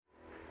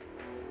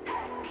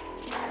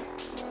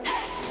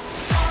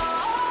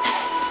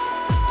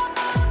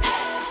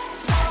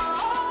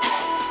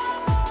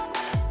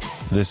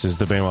This is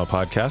the Bama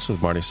Podcast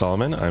with Marty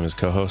Solomon. I'm his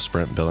co-host,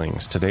 Brent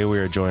Billings. Today we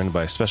are joined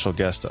by special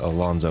guest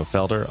Alonzo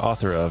Felder,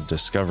 author of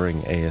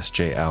Discovering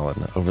A.S.J.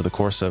 Allen. Over the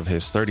course of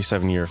his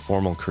 37-year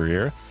formal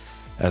career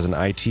as an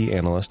IT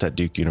analyst at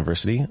Duke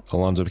University,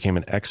 Alonzo became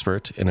an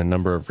expert in a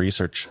number of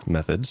research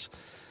methods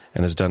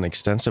and has done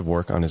extensive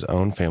work on his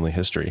own family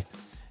history.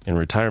 In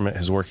retirement,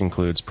 his work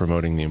includes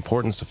promoting the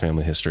importance of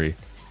family history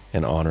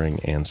and honoring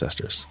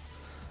ancestors.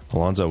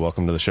 Alonzo,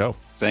 welcome to the show.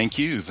 Thank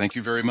you. Thank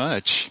you very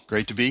much.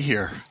 Great to be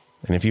here.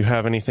 And if you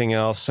have anything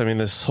else, I mean,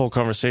 this whole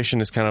conversation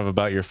is kind of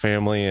about your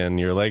family and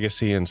your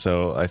legacy, and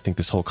so I think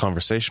this whole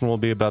conversation will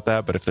be about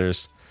that. But if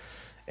there's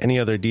any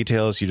other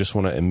details you just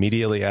want to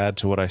immediately add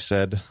to what I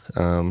said,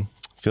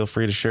 feel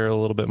free to share a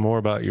little bit more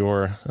about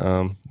your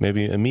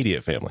maybe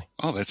immediate family.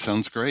 Oh, that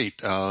sounds great.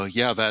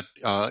 That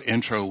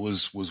intro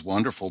was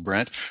wonderful,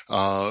 Brent.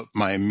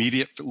 My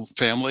immediate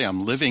family,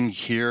 I'm living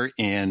here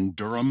in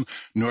Durham,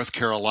 North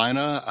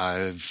Carolina.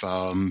 I've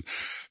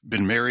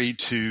been married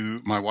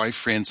to my wife,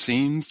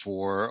 Francine,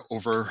 for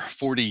over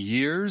 40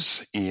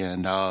 years,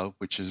 and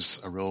which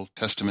is a real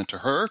testament to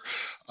her.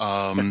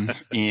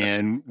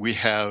 And we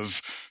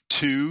have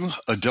 2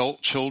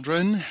 adult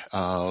children,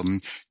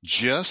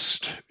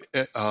 just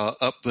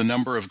up the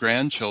number of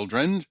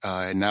grandchildren.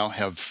 I now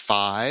have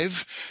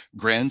 5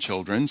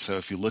 grandchildren. So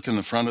if you look in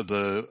the front of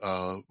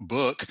the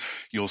book,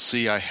 you'll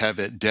see I have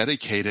it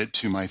dedicated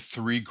to my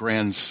 3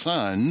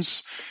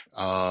 grandsons.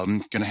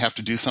 Going to have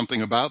to do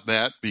something about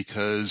that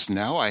because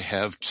now I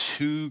have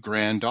 2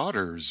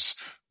 granddaughters,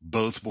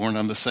 both born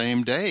on the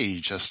same day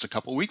just a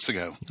couple weeks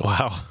ago.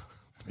 Wow.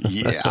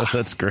 Yeah.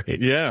 That's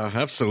great. Yeah,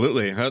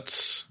 absolutely.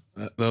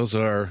 Those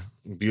are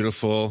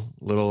beautiful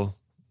little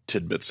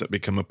tidbits that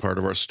become a part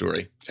of our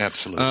story.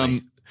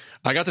 Absolutely.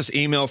 I got this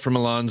email from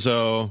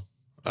Alonzo.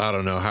 I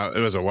don't know how, it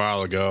was a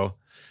while ago.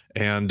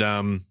 And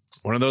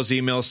one of those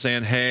emails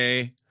saying,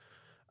 hey,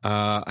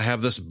 I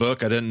have this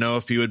book. I didn't know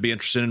if you would be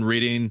interested in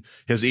reading.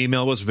 His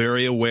email was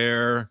very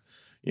aware.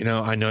 You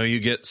know, I know you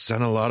get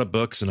sent a lot of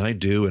books, and I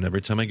do. And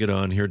every time I get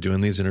on here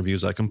doing these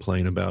interviews, I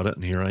complain about it.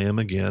 And here I am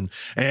again.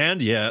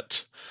 And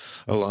yet,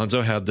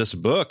 Alonzo had this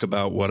book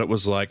about what it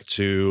was like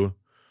to,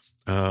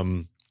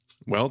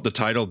 the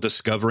title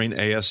Discovering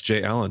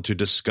A.S.J. Allen, to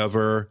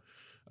discover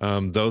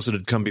those that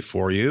had come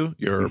before you,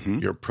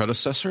 your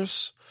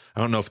predecessors.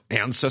 I don't know if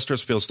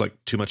ancestors feels like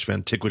too much of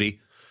antiquity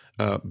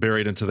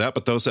buried into that,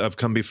 but those that have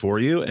come before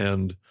you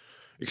and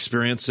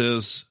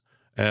experiences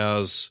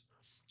as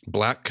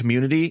Black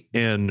community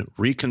in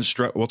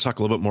we'll talk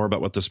a little bit more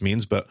about what this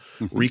means, but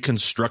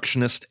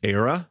Reconstructionist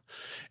era.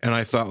 And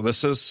I thought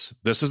this is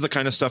the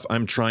kind of stuff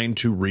I'm trying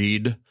to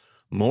read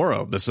more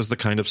of. This is the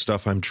kind of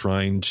stuff I'm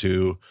trying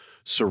to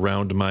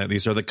surround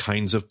these are the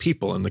kinds of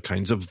people and the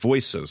kinds of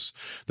voices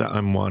that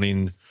I'm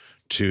wanting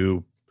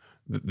to,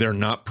 they're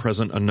not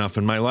present enough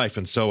in my life.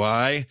 And so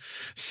I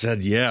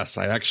said, yes,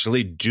 I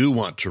actually do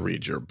want to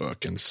read your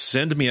book and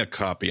send me a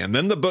copy. And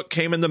then the book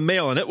came in the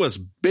mail and it was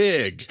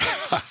big.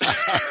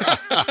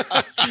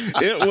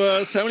 It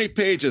was, how many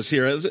pages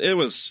here? It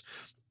was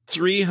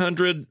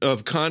 300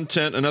 of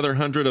content, another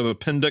 100 of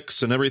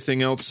appendix and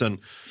everything else.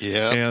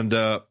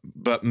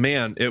 But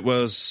man, it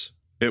was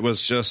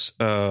just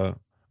a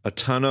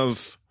ton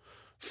of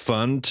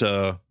fun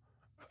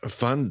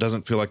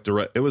doesn't feel like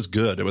it was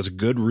good. It was a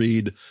good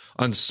read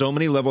on so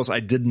many levels I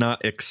did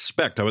not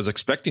expect. I was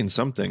expecting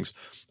some things.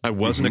 I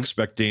wasn't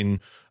expecting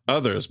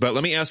others. But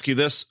let me ask you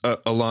this,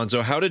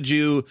 Alonzo, how'd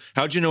you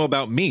know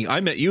about me?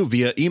 I met you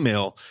via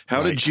email.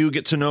 How did you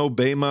get to know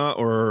Bema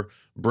or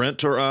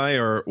Brent or I,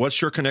 or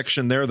what's your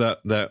connection there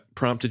that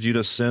prompted you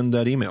to send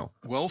that email?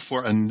 Well,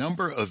 for a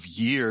number of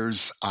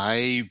years,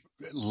 I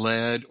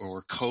led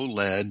or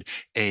co-led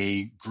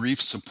a grief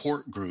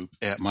support group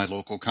at my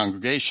local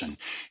congregation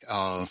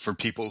for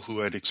people who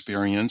had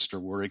experienced or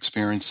were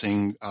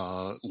experiencing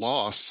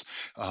loss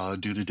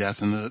due to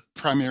death,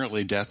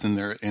 primarily death in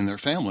their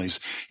families.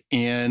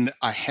 And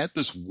I had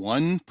this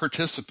one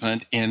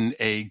participant in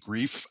a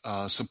grief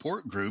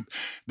support group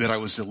that I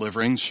was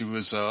delivering. She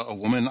was a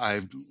woman.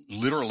 I've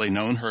literally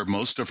known her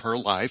most of her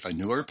life. I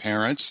knew her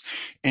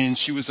parents, and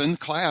she was in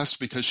class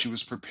because she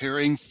was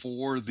preparing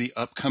for the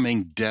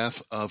upcoming death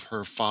of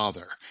her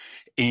father.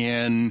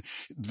 And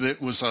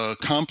that was a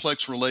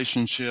complex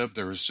relationship.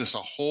 There was just a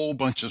whole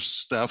bunch of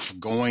stuff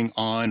going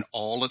on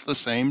all at the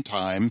same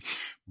time.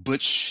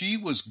 But she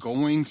was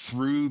going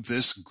through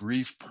this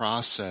grief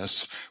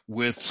process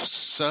with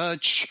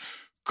such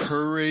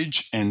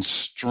courage and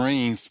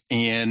strength.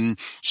 And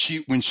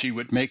when she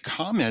would make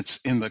comments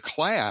in the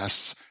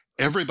class,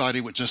 everybody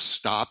would just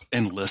stop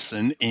and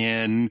listen.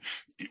 And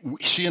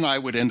she and I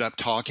would end up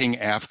talking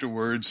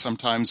afterwards,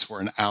 sometimes for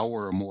an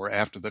hour or more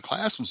after the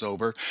class was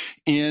over.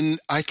 And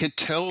I could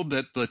tell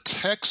that the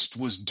text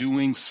was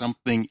doing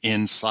something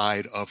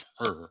inside of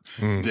her,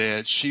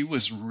 that she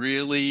was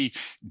really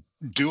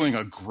doing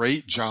a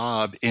great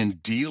job in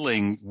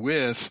dealing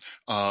with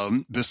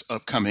this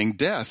upcoming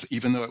death,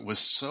 even though it was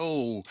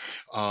so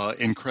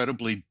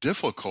incredibly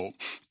difficult.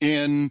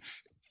 And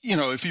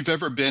if you've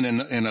ever been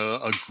in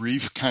a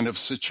grief kind of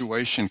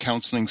situation,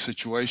 counseling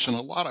situation,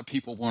 a lot of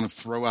people want to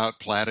throw out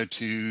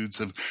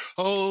platitudes of,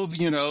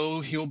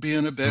 he'll be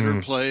in a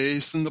better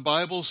place. And the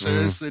Bible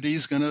says that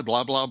he's going to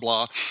blah, blah,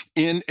 blah.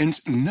 And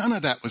none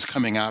of that was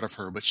coming out of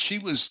her, but she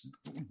was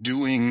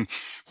doing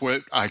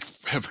what I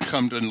have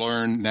come to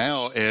learn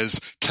now as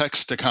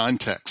text to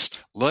context.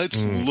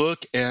 Let's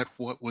look at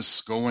what was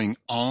going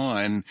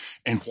on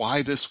and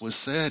why this was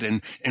said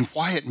and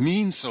why it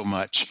means so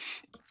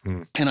much.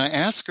 And I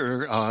asked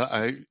her,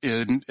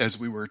 as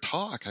we were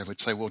talking, I would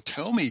say, well,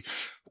 tell me,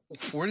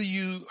 what are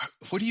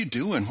you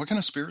doing? What kind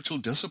of spiritual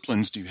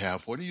disciplines do you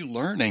have? What are you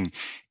learning?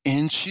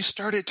 And she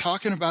started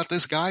talking about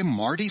this guy,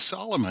 Marty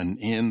Solomon,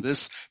 in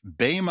this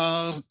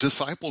Bema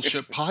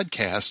discipleship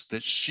podcast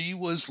that she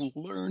was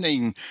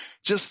learning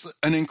just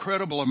an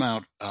incredible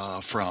amount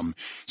from.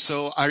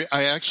 So I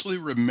actually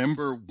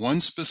remember one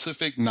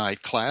specific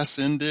night, class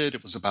ended.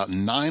 It was about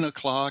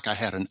 9:00. I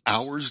had an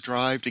hour's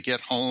drive to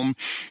get home,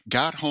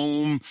 got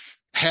home,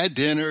 had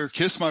dinner,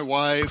 kissed my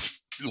wife,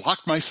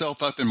 locked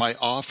myself up in my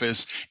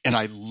office, and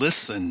I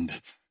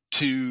listened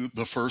to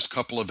the first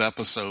couple of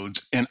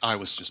episodes, and I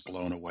was just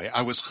blown away.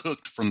 I was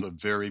hooked from the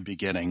very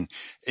beginning.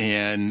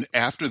 And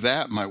after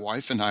that, my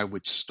wife and I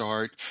would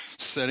start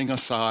setting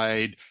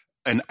aside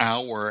an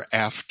hour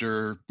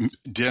after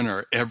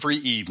dinner every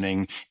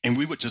evening, and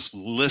we would just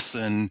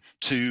listen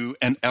to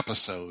an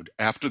episode.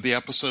 After the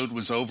episode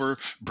was over,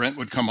 Brent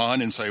would come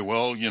on and say,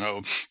 well,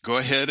 go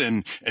ahead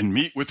and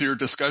meet with your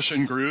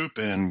discussion group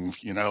and,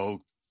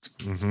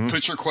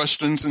 put your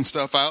questions and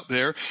stuff out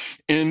there.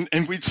 And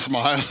we'd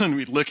smile and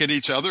we'd look at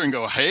each other and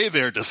go, hey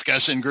there,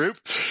 discussion group.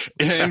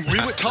 And we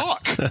would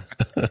talk.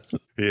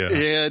 Yeah.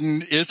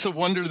 And it's a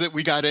wonder that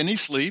we got any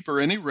sleep or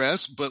any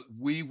rest, but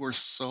we were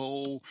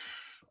so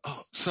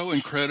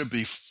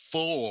incredibly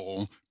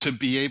full to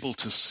be able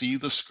to see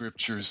the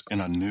scriptures in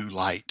a new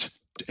light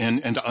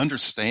and to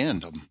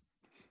understand them.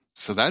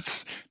 So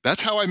that's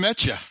how I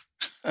met you.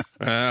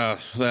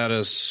 That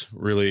is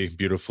really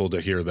beautiful to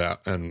hear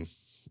that. And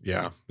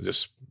yeah,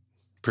 just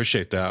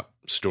appreciate that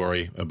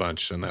story a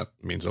bunch. And that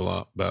means a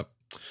lot, but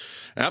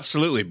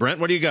absolutely. Brent,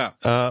 what do you got?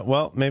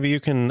 Well, maybe you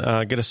can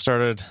get us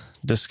started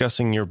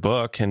discussing your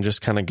book and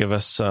just kind of give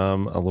us a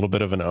little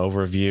bit of an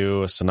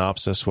overview, a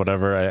synopsis,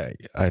 whatever.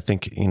 I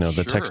think, the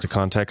Sure. text to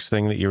context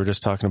thing that you were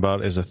just talking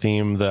about is a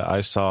theme that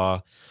I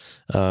saw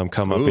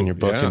come up in your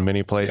book in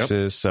many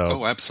places.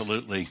 So,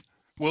 absolutely.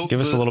 Well, give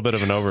us a little bit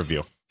of an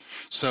overview.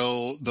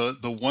 So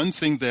the one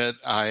thing that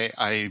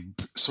I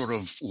sort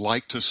of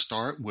like to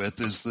start with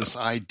is this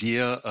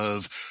idea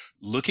of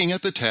looking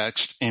at the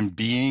text and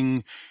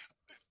being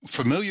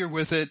familiar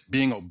with it,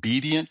 being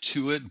obedient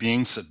to it,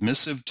 being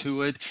submissive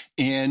to it.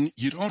 And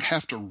you don't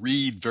have to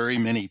read very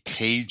many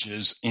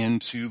pages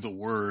into the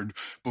word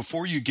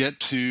before you get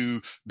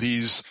to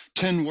these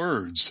 10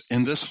 words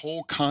and this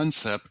whole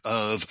concept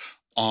of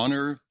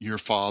honor your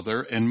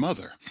father and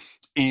mother.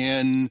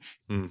 And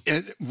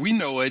we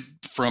know it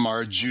from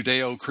our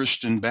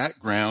Judeo-Christian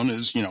background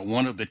as,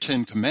 one of the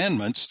 10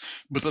 commandments.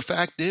 But the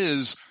fact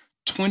is,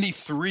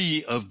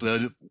 23 of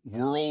the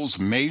world's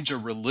major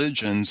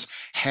religions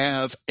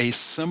have a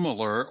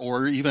similar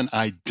or even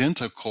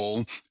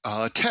identical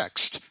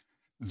text,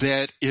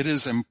 that it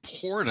is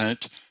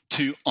important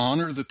to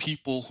honor the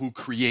people who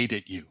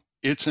created you.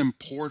 It's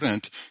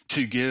important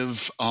to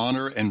give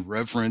honor and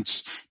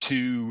reverence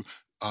to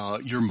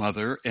your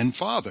mother and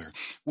father.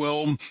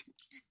 Well,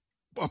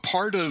 a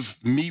part of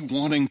me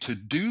wanting to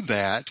do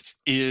that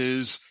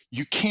is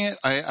you can't,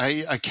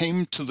 I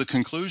came to the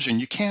conclusion,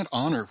 you can't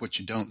honor what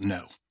you don't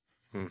know.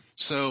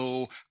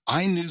 So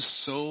I knew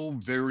so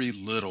very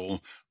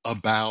little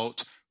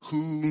about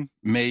who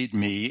made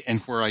me and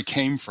where I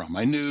came from.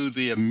 I knew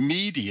the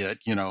immediate,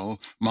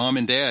 mom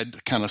and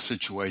dad kind of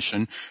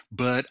situation,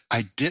 but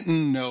I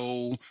didn't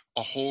know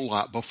a whole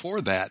lot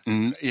before that.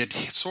 And it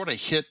sort of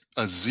hit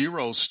a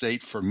zero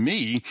state for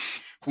me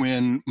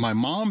when my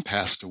mom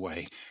passed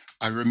away.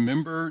 I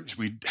remember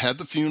we had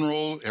the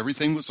funeral,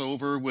 everything was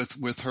over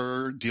with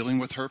her, dealing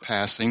with her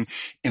passing.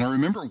 And I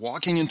remember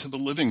walking into the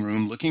living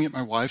room, looking at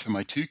my wife and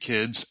my 2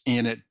 kids,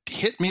 and it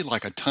hit me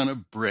like a ton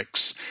of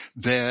bricks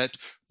that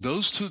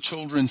those 2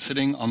 children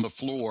sitting on the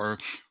floor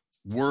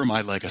were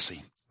my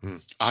legacy.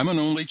 I'm an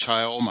only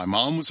child. My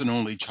mom was an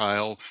only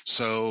child.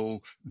 So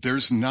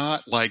there's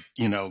not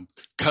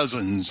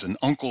cousins and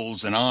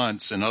uncles and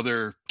aunts and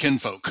other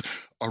kinfolk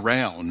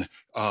around.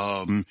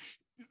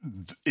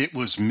 It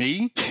was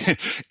me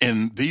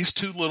and these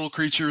 2 little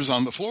creatures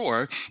on the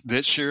floor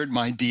that shared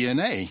my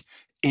DNA.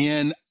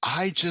 And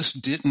I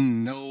just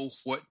didn't know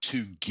what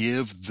to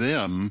give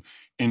them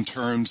in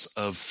terms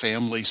of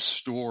family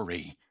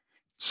story.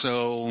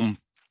 So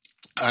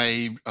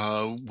I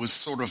was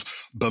sort of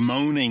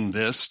bemoaning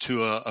this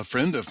to a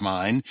friend of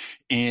mine,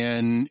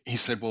 and he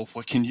said, "Well,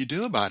 what can you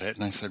do about it?"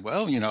 And I said,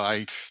 "Well,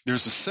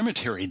 there's a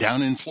cemetery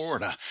down in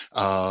Florida,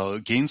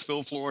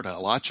 Gainesville, Florida,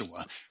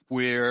 Alachua,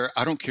 where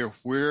I don't care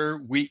where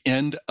we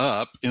end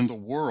up in the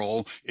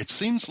world, it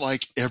seems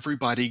like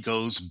everybody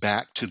goes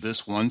back to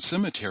this one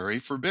cemetery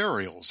for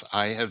burials.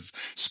 I have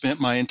spent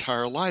my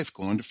entire life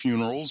going to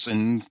funerals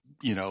and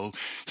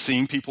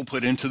seeing people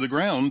put into the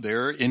ground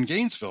there in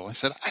Gainesville." I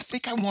said, "I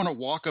think I want to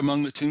walk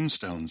among the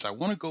tombstones. I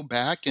want to go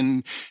back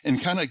and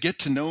kind of get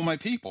to know my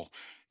people."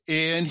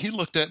 And he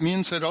looked at me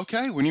and said,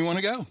 "Okay, when do you want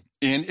to go?"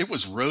 And it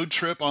was road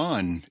trip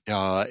on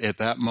at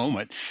that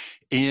moment.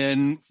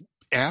 And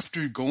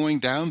after going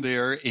down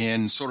there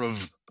and sort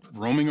of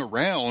roaming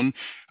around,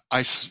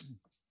 I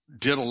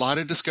did a lot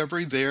of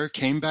discovery there,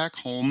 came back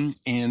home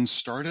and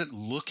started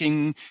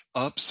looking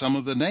up some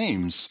of the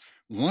names.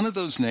 One of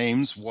those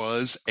names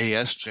was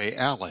A.S.J.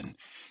 Allen.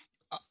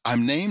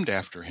 I'm named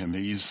after him.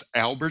 He's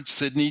Albert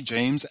Sidney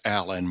James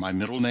Allen. My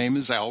middle name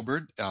is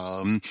Albert.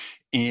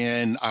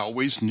 And I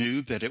always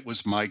knew that it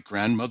was my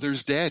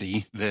grandmother's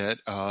daddy that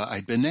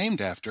I'd been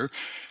named after.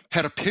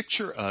 Had a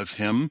picture of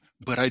him,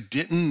 but I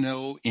didn't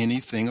know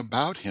anything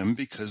about him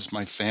because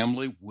my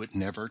family would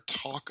never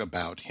talk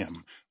about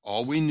him.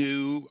 All we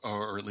knew,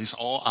 or at least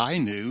all I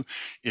knew,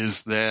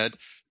 is that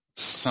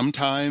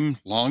sometime,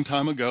 long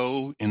time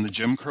ago in the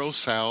Jim Crow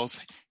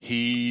South,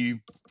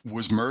 he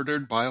was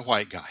murdered by a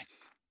white guy.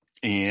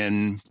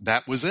 And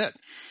that was it.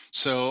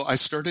 So I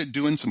started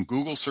doing some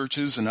Google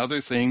searches and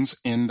other things,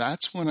 and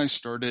that's when I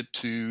started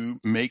to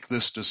make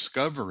this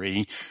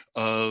discovery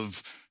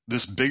of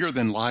this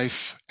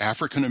bigger-than-life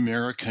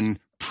African-American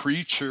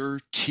preacher,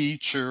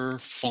 teacher,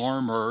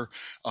 farmer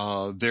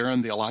there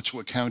in the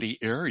Alachua County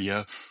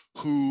area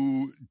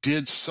who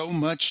did so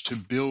much to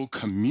build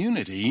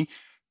community,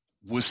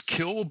 was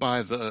killed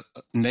by the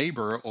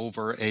neighbor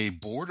over a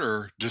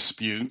border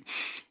dispute,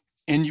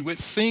 and you would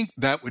think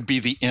that would be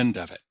the end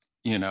of it.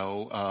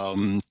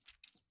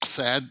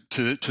 Sad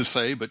to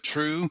say, but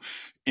true.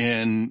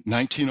 In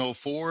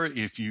 1904,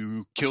 if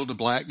you killed a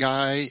black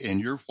guy and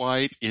you're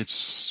white, it's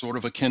sort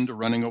of akin to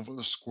running over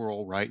a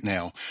squirrel right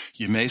now.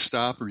 You may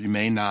stop or you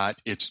may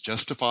not. It's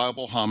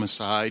justifiable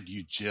homicide.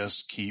 You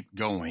just keep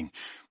going.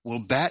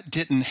 Well, that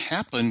didn't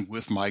happen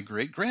with my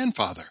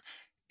great-grandfather.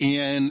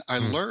 And I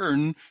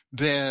learned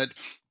that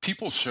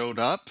people showed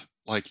up,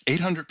 like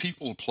 800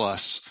 people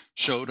plus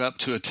showed up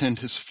to attend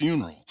his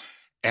funeral.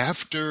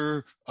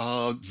 After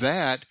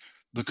that,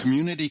 the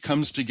community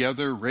comes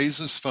together,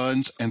 raises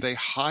funds, and they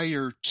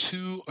hire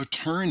 2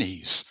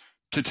 attorneys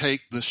to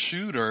take the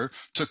shooter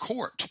to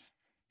court.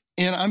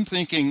 And I'm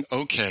thinking,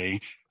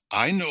 okay,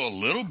 I know a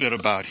little bit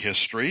about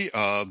history.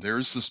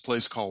 There's this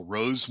place called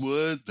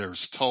Rosewood.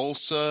 There's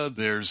Tulsa.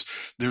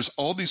 There's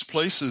all these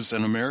places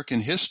in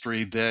American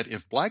history that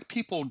if black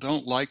people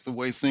don't like the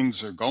way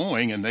things are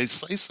going and they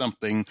say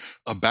something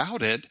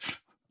about it,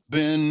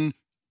 then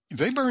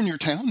they burn your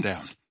town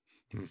down.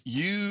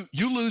 You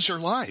lose your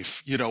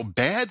life.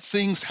 Bad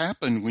things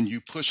happen when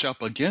you push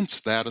up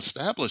against that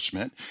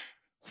establishment.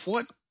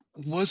 What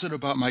was it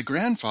about my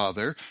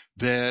grandfather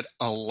that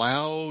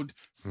allowed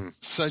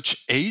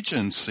such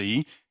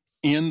agency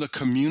in the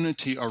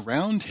community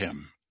around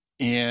him?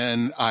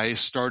 And I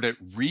started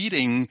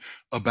reading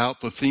about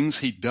the things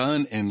he'd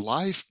done in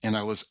life, and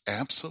I was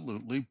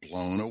absolutely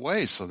blown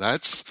away. So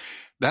that's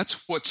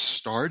what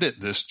started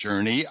this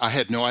journey. I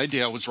had no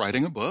idea I was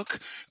writing a book.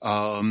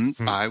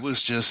 I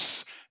was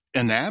just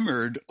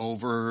enamored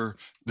over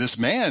this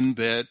man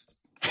that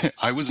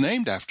I was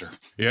named after.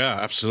 Yeah,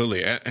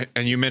 absolutely.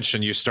 And you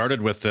mentioned you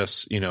started with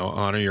this,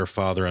 honor your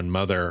father and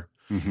mother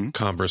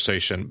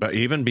conversation. But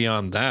even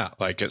beyond that,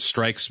 like, it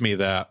strikes me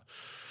that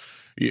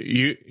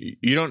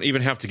you don't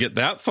even have to get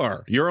that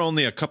far. You're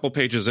only a couple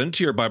pages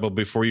into your Bible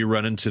before you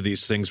run into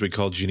these things we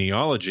call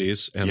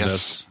genealogies. And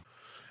yes.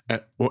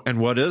 And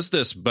what is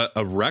this but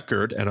a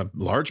record? And a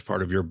large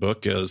part of your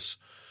book is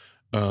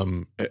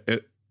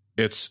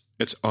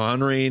it's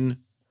honoring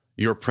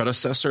your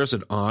predecessors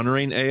and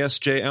honoring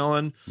A.S.J.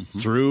 Allen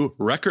through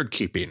record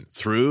keeping,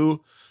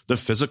 through the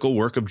physical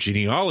work of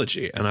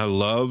genealogy. And I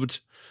loved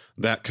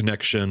that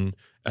connection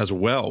as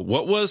well.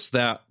 What was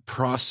that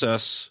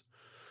process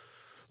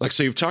like?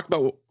 So you've talked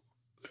about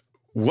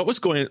what was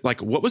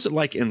it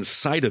like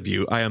inside of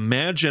you? I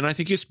imagine, I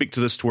think you speak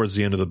to this towards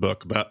the end of the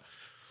book, but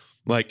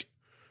like,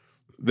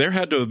 there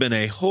had to have been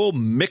a whole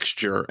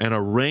mixture and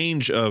a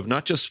range of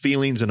not just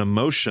feelings and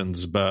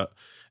emotions, but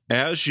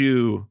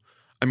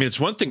it's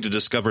one thing to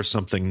discover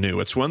something new.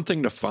 It's one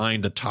thing to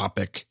find a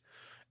topic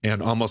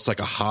and almost like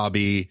a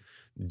hobby,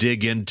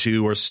 dig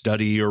into or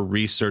study or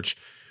research.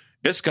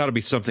 It's got to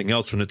be something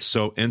else when it's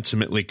so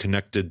intimately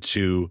connected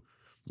to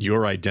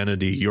your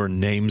identity, your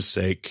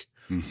namesake.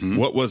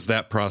 What was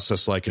that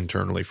process like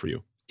internally for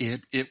you?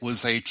 It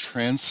was a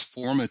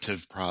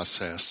transformative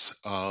process.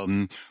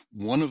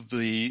 One of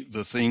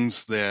the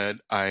things that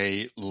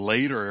I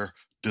later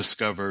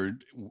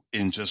discovered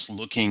in just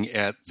looking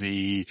at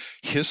the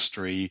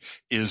history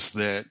is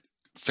that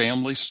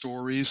family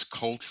stories,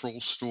 cultural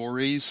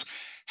stories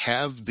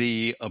have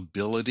the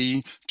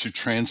ability to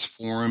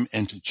transform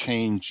and to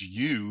change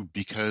you,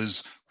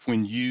 because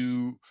when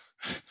you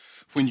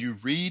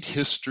read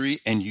history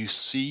and you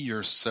see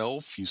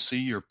yourself, you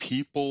see your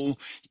people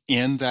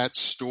in that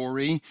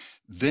story,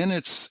 then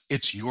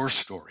it's your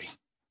story.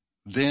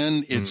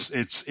 Then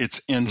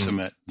it's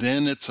intimate.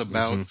 Then it's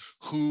about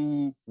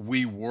who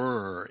we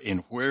were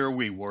and where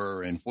we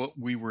were and what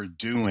we were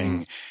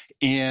doing.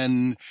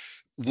 And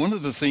one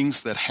of the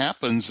things that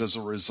happens as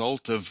a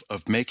result of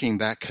making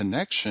that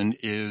connection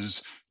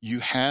is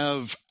you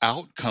have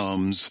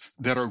outcomes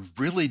that are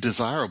really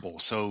desirable.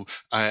 So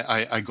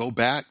I go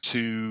back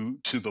to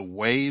the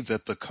way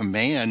that the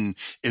command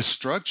is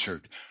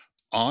structured.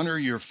 Honor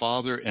your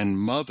father and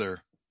mother.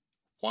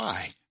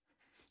 Why?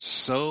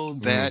 So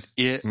that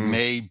it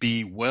may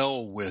be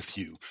well with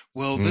you.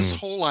 Well, this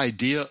whole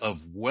idea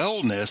of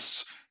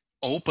wellness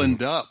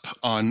opened up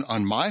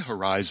on my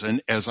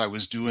horizon as I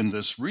was doing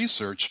this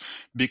research,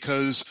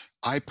 because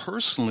I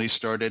personally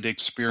started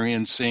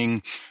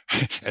experiencing,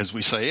 as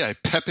we say, a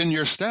pep in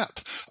your step.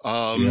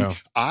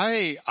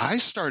 I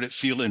started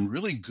feeling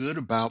really good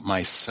about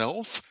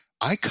myself.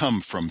 I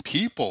come from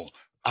people.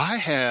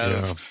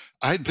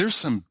 There's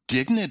some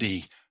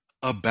dignity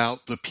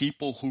about the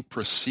people who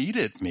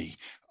preceded me.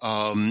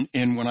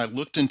 And when I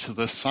looked into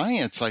the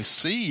science, I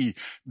see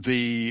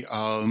there's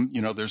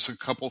a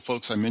couple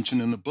folks I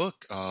mentioned in the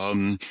book,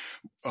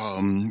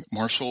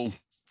 Marshall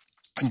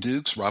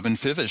Dukes, Robin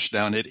Fivish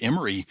down at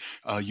Emory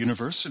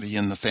University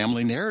in the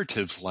Family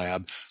Narratives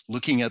Lab,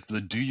 looking at the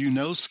Do You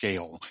Know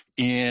scale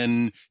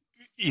and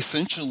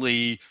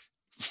essentially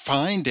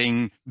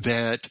finding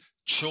that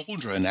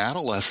children,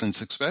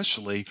 adolescents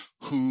especially,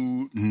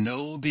 who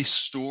know the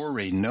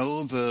story,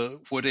 know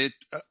what it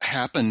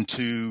happened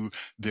to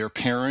their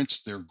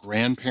parents, their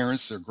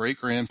grandparents, their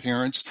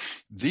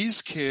great-grandparents,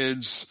 these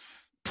kids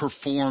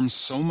perform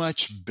so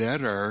much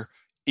better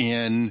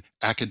in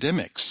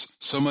academics,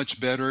 so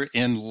much better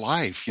in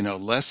life,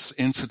 less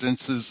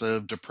incidences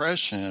of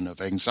depression,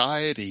 of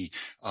anxiety.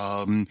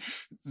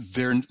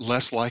 They're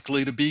less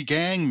likely to be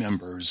gang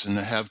members and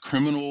to have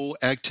criminal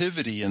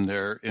activity in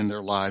their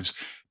lives.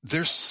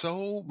 There's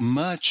so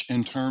much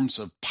in terms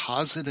of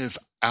positive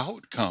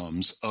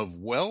outcomes of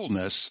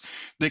wellness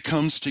that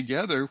comes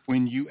together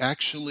when you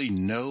actually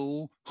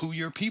know who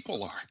your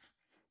people are.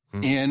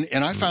 And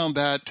I found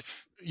that,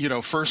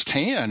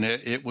 firsthand.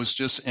 It was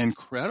just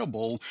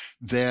incredible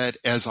that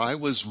as I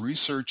was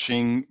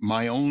researching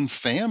my own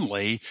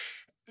family,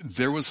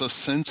 there was a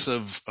sense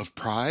of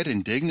pride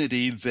and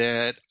dignity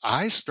that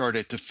I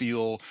started to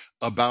feel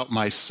about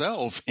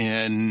myself.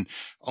 And,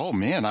 oh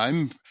man,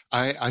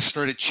 I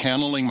started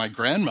channeling my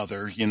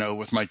grandmother,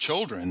 with my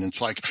children.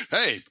 It's like,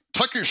 hey,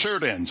 tuck your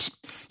shirt in,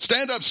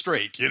 stand up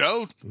straight, you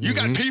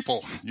got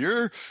people.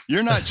 You're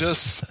not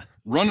just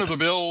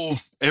run-of-the-mill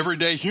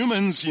everyday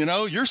humans,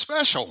 you're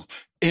special.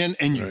 And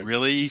you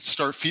really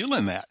start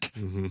feeling that.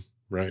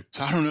 Right.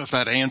 So I don't know if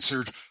that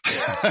answered.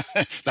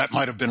 That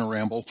might have been a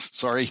ramble.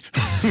 Sorry.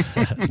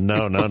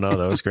 No,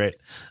 that was great.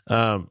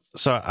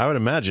 So I would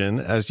imagine,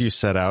 as you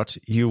set out,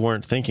 you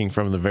weren't thinking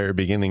from the very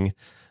beginning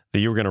that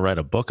you were going to write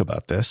a book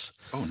about this.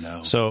 Oh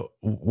no. So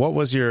what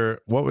was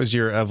your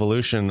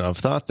evolution of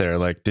thought there?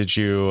 Like, did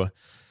you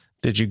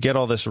get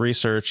all this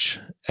research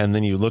and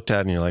then you looked at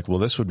it and you're like, well,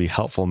 this would be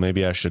helpful.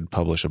 Maybe I should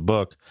publish a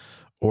book.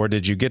 Or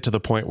did you get to the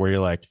point where you're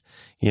like,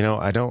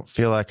 I don't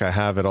feel like I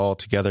have it all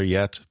together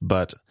yet,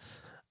 but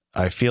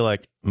I feel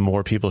like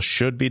more people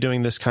should be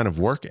doing this kind of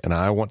work, and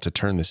I want to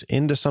turn this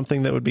into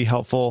something that would be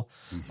helpful.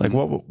 Like,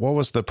 what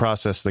was the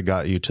process that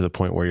got you to the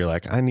point where you're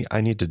like,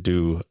 I need to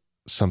do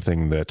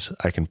something that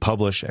I can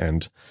publish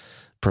and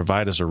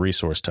provide as a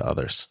resource to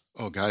others?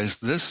 Oh, guys,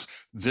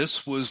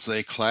 this was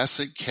a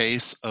classic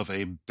case of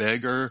a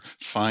beggar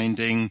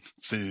finding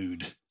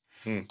food.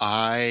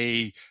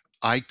 I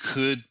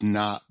could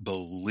not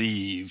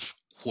believe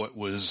what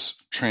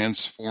was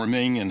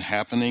transforming and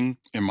happening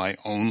in my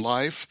own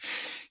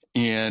life.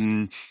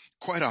 And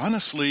quite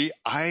honestly,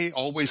 I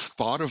always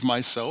thought of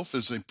myself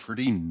as a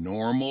pretty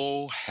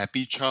normal,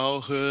 happy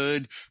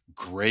childhood,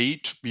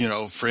 great,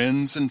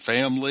 friends and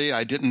family.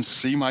 I didn't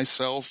see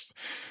myself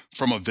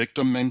from a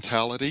victim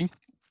mentality.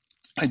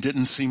 I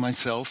didn't see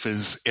myself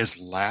as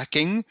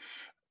lacking.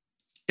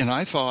 And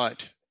I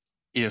thought,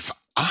 if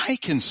I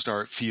can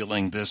start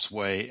feeling this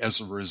way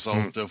as a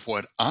result of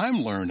what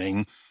I'm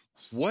learning,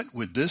 what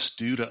would this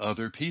do to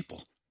other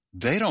people?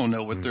 They don't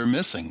know what they're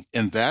missing.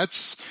 And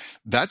that's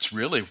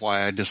really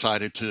why I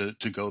decided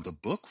to go the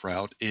book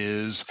route.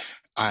 Is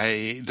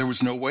there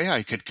was no way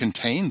I could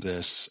contain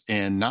this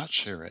and not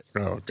share it.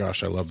 Oh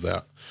gosh, I love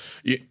that.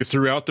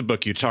 Throughout the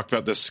book, you talked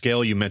about this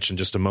scale you mentioned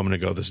just a moment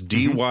ago, this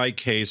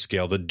DYK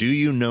scale, the Do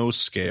You Know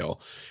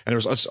scale. And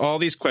there's all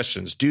these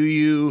questions. Do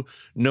you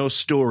know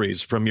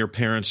stories from your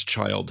parents'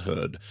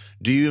 childhood?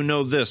 Do you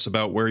know this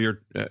about where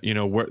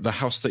where the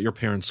house that your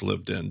parents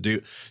lived in?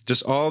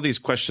 Just all these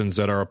questions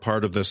that are a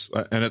part of this.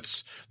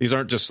 And these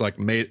aren't just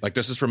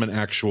this is from an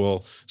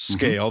actual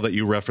scale that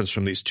you reference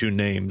from these two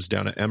names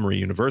down at Emory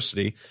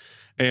University.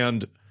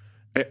 And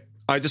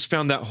I just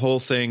found that whole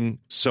thing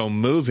so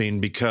moving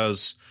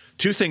because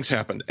two things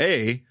happened.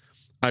 A,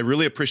 I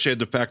really appreciated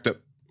the fact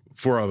that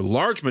for a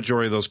large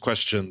majority of those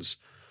questions,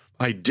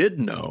 I did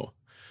know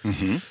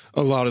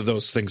a lot of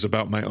those things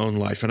about my own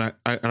life, and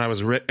I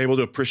was able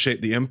to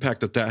appreciate the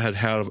impact that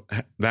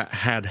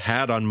had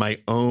had on my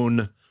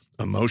own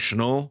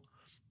emotional,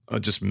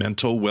 just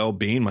mental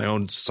well-being, my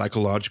own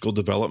psychological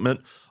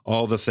development,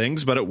 all the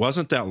things. But it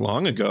wasn't that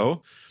long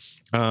ago.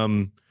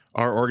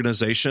 Our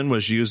organization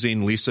was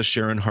using Lisa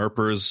Sharon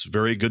Harper's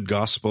Very Good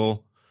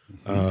Gospel,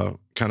 kind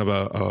of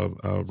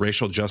a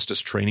racial justice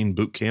training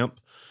boot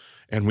camp,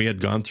 and we had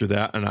gone through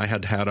that, and I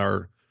had had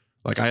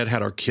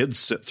our kids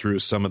sit through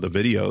some of the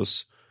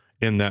videos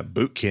in that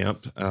boot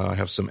camp. I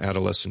have some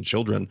adolescent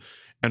children.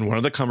 And one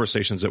of the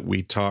conversations that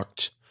we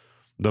talked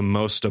the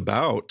most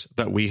about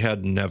that we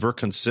had never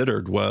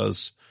considered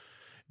was,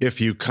 if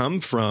you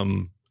come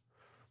from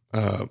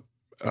a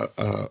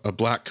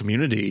Black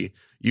community,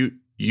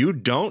 you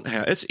don't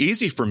have, it's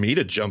easy for me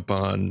to jump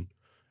on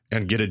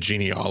and get a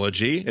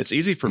genealogy. It's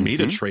easy for me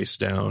to trace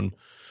down,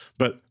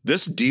 but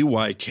this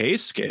DYK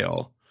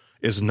scale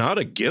is not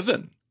a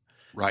given.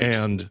 Right.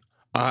 And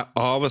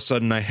all of a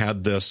sudden I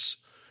had this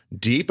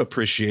deep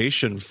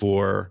appreciation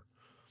for,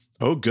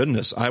 oh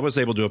goodness, I was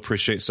able to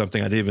appreciate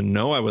something I didn't even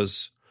know I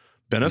was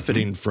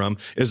benefiting from.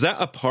 Is that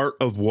a part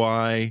of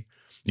why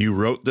you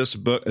wrote this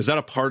book? Is that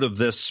a part of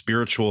this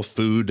spiritual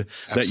food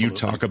that you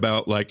talk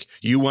about? Like,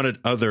 you wanted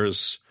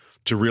others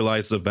to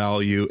realize the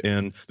value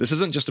in, this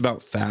isn't just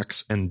about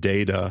facts and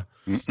data,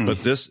 but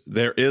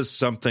there is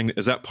something.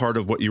 Is that part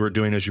of what you were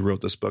doing as you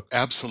wrote this book?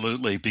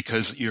 Absolutely,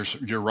 because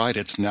you're right.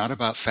 It's not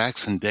about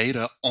facts and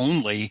data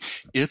only.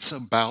 It's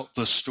about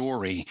the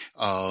story.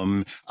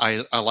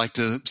 I like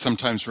to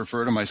sometimes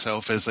refer to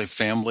myself as a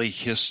family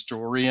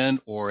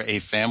historian or a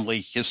family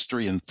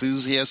history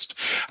enthusiast.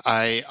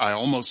 I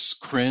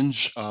almost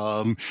cringe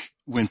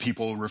when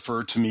people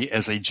refer to me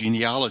as a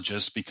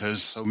genealogist,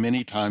 because so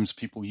many times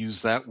people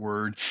use that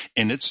word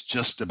and it's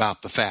just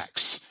about the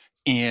facts.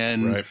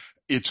 And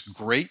it's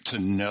great to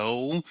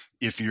know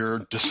if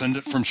you're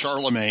descendant from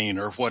Charlemagne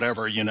or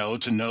whatever,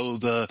 to know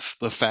the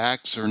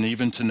facts, or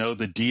even to know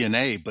the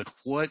DNA. But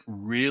what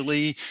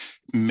really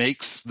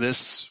makes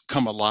this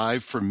come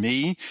alive for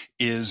me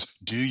is,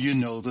 do you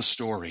know the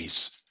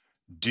stories?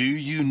 Do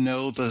you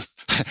know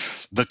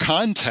the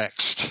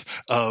context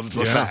of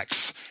the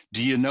facts?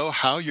 Do you know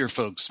how your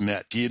folks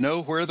met? Do you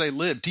know where they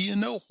lived? Do you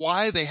know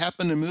why they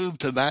happened to move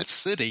to that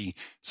city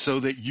so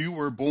that you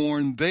were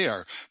born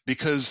there?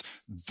 Because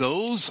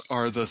those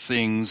are the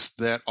things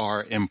that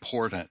are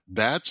important.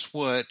 That's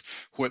what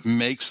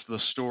makes the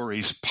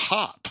stories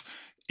pop,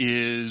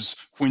 is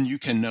when you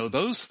can know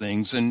those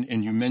things. And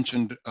you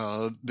mentioned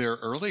there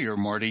earlier,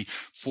 Marty,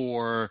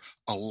 for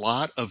a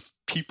lot of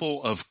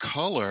people of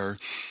color,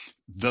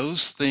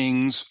 those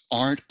things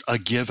aren't a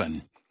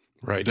given.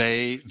 Right.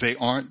 They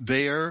aren't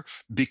there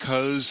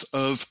because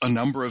of a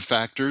number of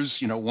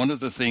factors. One of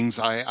the things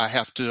I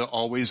have to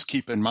always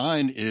keep in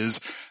mind is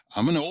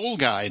I'm an old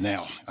guy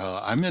now.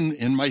 I'm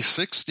in my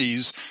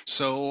 60s.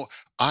 So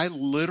I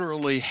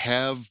literally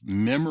have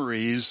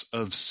memories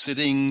of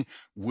sitting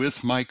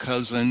with my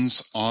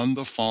cousins on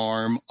the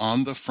farm,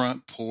 on the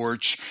front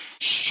porch,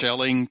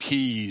 shelling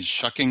peas,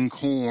 shucking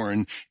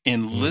corn,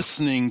 and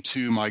listening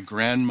to my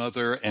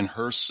grandmother and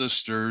her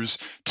sisters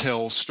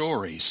tell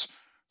stories.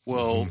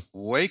 Well,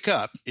 wake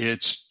up.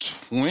 It's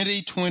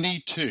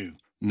 2022.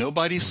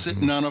 Nobody's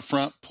sitting on a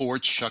front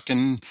porch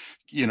shucking,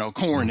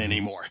 corn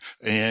anymore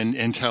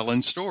and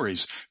telling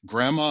stories.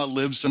 Grandma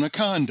lives in a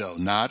condo,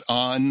 not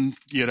on,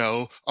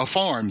 a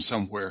farm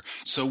somewhere.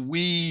 So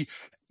we're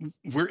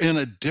in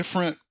a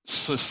different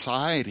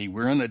society.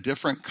 We're in a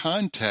different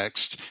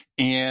context.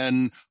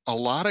 And a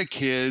lot of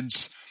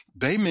kids,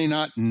 they may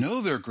not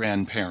know their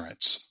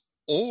grandparents,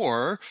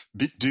 or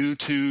due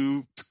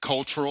to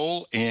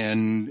cultural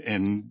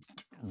and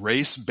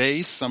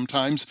race-based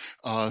sometimes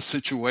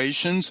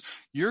situations,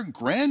 your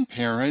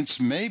grandparents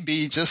may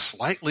be just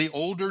slightly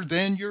older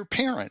than your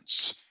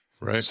parents.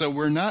 Right. So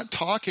we're not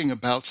talking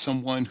about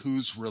someone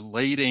who's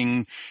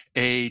relating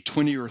a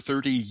 20 or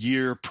 30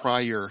 year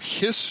prior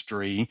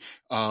history,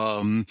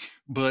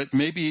 but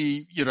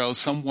maybe,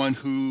 someone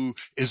who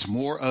is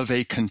more of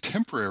a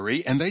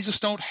contemporary, and they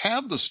just don't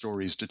have the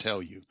stories to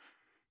tell you.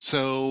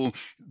 So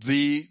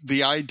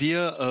the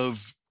idea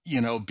of,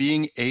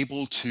 being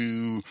able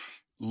to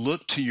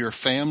look to your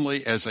family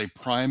as a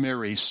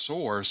primary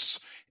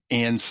source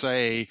and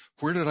say,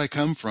 where did I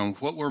come from?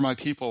 What were my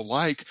people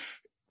like?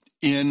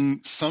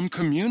 In some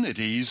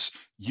communities,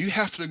 you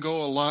have to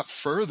go a lot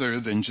further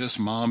than just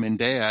mom and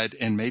dad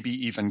and maybe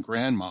even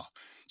grandma.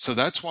 So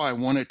that's why I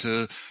wanted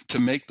to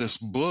make this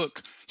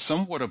book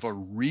somewhat of a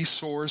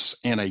resource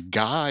and a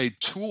guide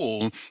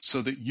tool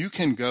so that you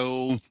can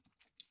go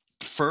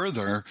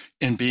further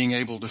in being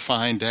able to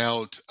find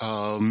out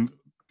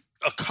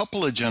a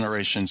couple of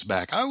generations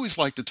back. I always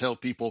like to tell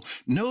people,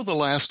 know the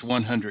last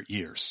 100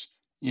 years.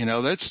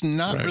 That's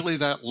not really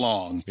that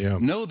long. Yeah.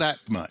 Know that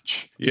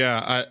much.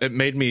 Yeah. It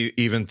made me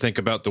even think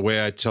about the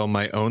way I tell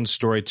my own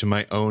story to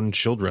my own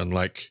children.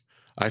 Like,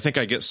 I think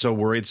I get so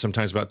worried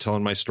sometimes about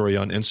telling my story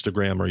on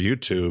Instagram or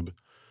YouTube.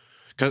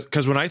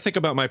 Because when I think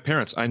about my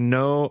parents, I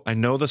know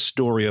the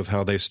story of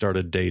how they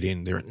started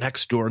dating. They were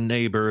next door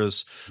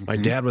neighbors. Mm-hmm. My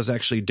dad was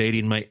actually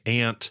dating my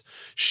aunt.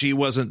 She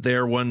wasn't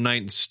there one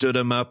night and stood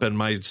him up, and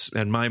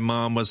my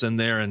mom was in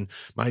there, and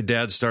my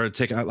dad started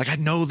taking. Like, I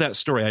know that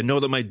story. I know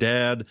that my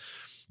dad,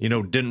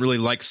 didn't really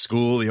like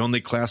school. The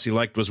only class he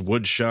liked was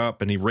wood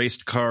shop, and he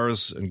raced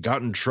cars and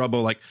got in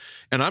trouble.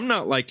 And I'm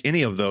not like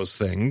any of those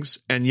things.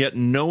 And yet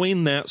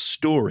knowing that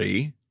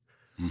story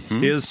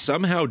is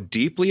somehow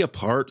deeply a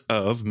part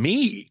of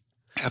me.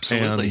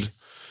 Absolutely.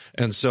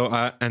 And so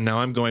now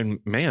I'm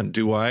going, man,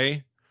 do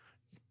I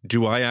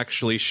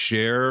actually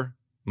share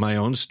my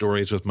own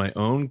stories with my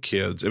own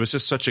kids? It was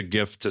just such a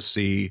gift to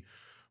see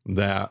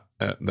that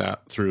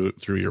through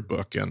your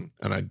book, and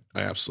I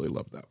absolutely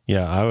love that.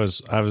 Yeah, I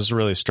was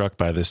really struck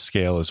by this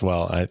scale as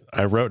well.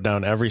 I wrote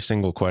down every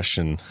single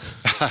question,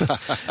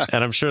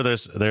 and I'm sure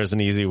there's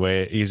an easier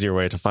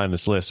way to find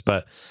this list,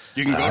 but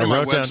you can go to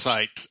my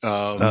website.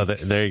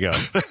 There you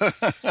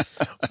go.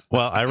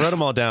 Well, I wrote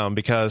them all down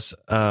because,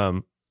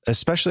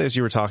 especially as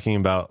you were talking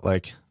about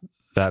like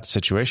that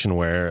situation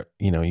where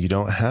you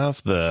don't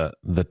have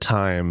the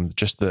time,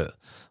 just the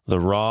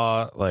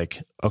raw,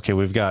 like, okay,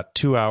 we've got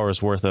 2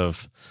 hours worth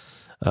of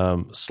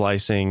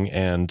slicing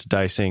and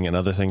dicing and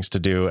other things to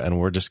do, and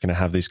we're just going to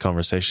have these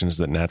conversations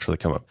that naturally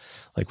come up.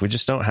 Like, we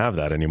just don't have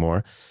that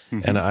anymore.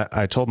 And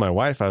I told my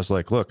wife, I was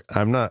like, look,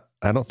 I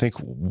don't think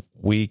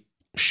we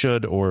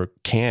should or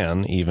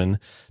can even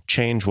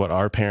change what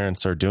our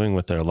parents are doing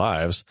with their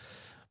lives.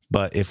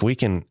 But if we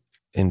can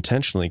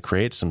intentionally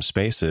create some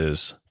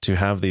spaces to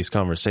have these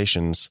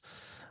conversations,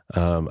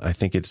 I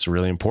think it's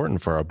really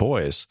important for our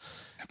boys.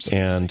 Absolutely.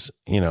 And,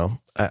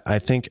 I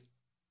think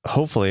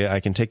hopefully I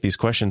can take these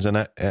questions, and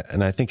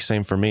I think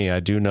same for me. I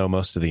do know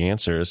most of the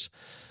answers,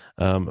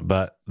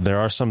 but there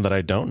are some that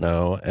I don't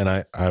know, and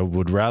I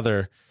would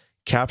rather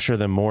capture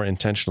them more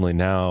intentionally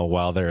now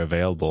while they're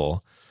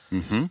available.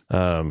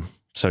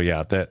 So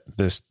yeah,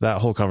 that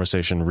whole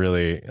conversation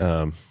really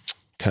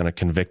kind of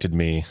convicted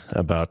me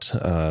about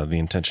the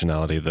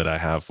intentionality that I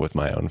have with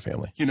my own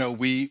family.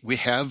 We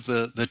have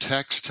the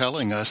text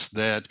telling us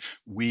that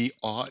we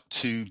ought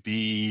to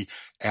be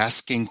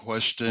asking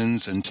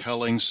questions and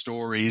telling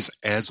stories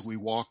as we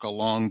walk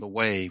along the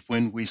way,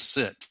 when we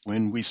sit,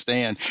 when we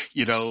stand.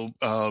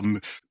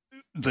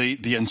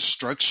 The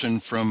instruction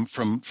from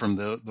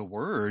the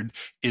word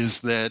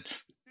is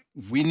that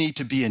we need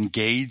to be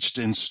engaged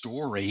in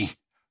story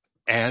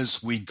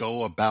as we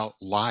go about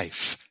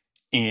life.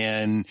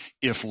 And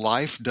if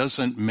life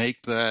doesn't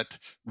make that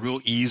real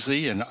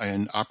easy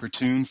and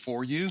opportune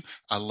for you,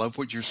 I love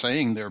what you're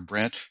saying there,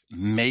 Brent.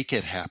 Make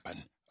it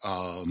happen.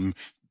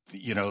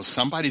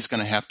 Somebody's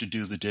going to have to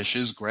do the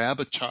dishes. Grab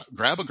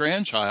a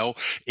grandchild,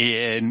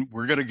 and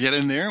we're going to get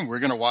in there and we're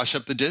going to wash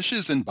up the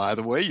dishes. And by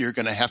the way, you're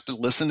going to have to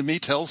listen to me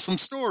tell some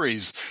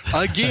stories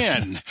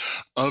again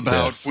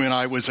about when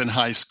I was in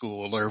high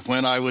school or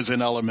when I was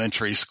in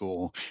elementary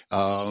school.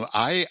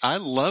 I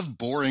love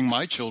boring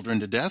my children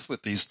to death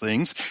with these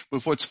things.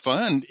 But what's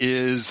fun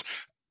is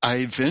I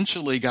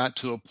eventually got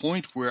to a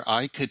point where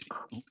I could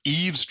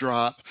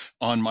eavesdrop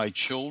on my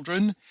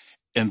children,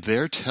 and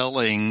they're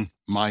telling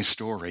my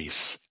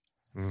stories.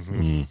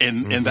 And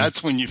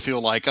that's when you feel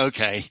like,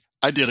 okay,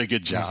 I did a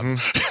good job.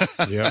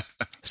 Yeah.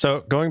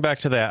 So going back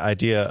to that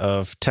idea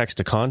of text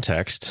to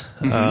context,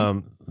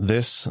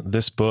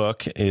 this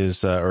book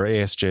is, or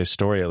ASJ's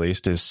story at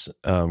least, is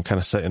kind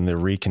of set in the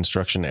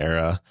Reconstruction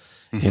era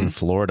in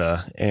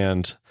Florida,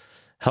 and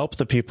help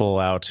the people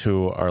out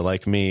who are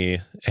like me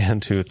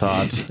and who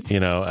thought,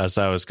 as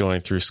I was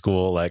going through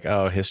school, like,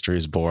 oh, history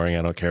is boring.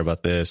 I don't care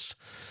about this.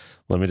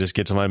 Let me just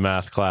get to my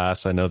math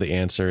class. I know the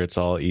answer. It's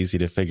all easy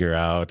to figure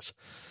out.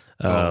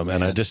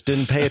 And I just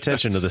didn't pay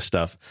attention to this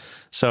stuff.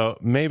 So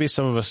maybe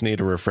some of us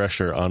need a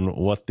refresher on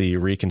what the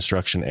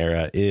Reconstruction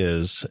era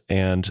is.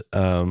 And,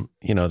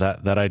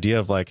 that idea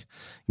of like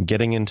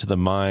getting into the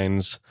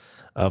minds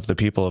of the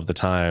people of the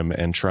time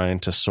and trying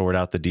to sort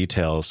out the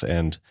details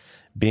and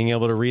being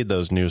able to read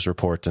those news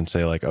reports and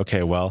say like,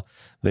 okay, well,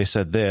 they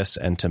said this,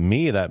 and to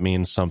me that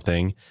means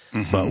something,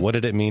 but what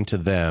did it mean to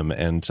them?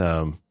 And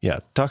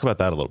talk about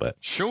that a little bit.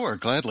 Sure,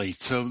 gladly.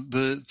 So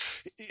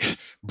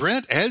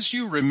Brent, as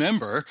you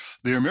remember,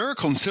 the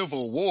American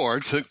Civil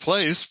War took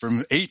place from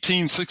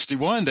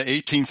 1861 to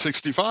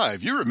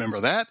 1865. You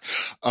remember that?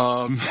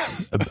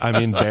 I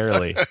mean,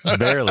 barely.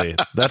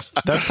 That's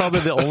probably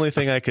the only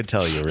thing I could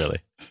tell you, really.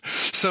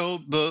 So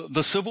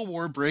the Civil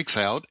War breaks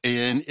out,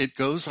 and it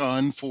goes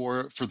on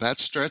for that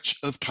stretch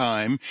of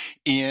time.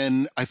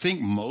 And I think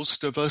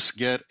most of us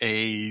get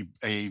a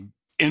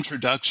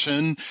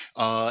introduction,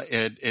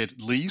 at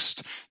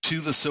least, to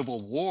the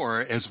Civil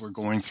War as we're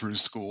going through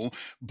school.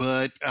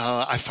 But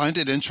I find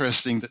it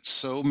interesting that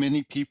so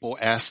many people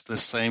ask the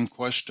same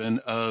question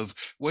of,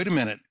 wait a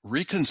minute,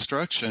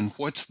 Reconstruction,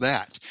 what's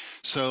that?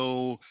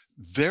 So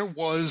there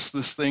was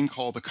this thing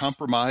called the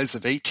Compromise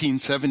of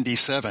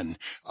 1877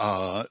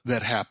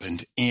 that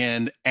happened.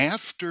 And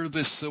after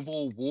the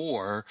Civil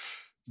War,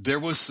 there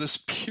was this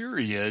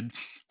period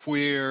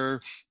where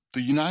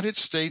the United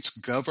States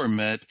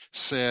government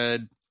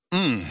said,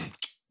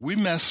 we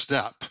messed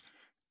up.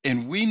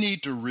 And we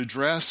need to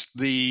redress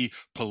the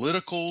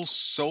political,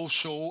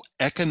 social,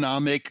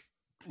 economic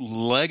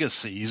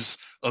legacies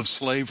of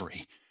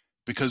slavery,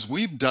 because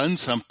we've done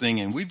something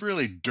and we've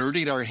really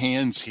dirtied our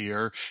hands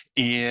here,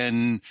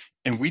 and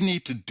we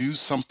need to do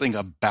something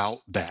about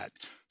that.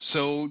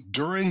 So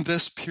during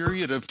this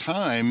period of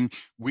time,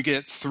 we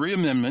get 3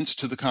 amendments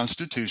to the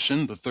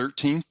Constitution, the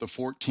 13th, the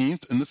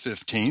 14th, and the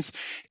 15th.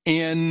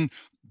 And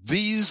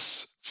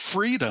these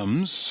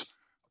freedoms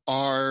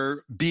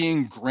are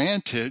being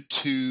granted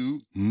to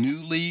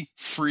newly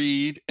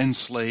freed,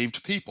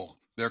 enslaved people.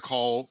 They're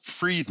called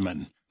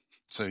freedmen.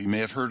 So you may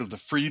have heard of the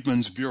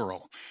Freedmen's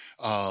Bureau.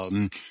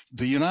 The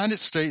United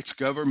States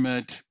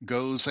government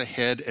goes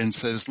ahead and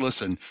says,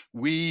 listen,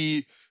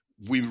 we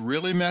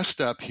really messed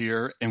up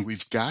here, and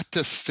we've got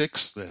to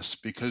fix this,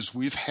 because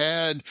we've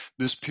had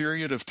this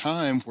period of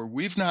time where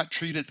we've not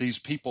treated these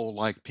people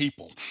like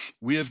people.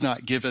 We have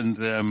not given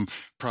them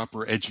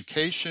proper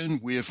education.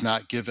 We have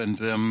not given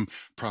them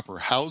proper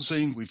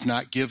housing. We've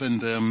not given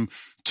them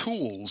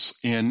tools.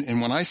 And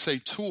when I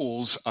say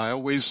tools, I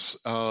always,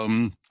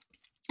 in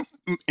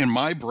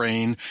my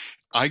brain,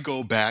 I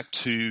go back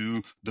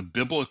to the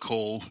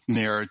biblical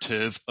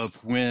narrative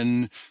of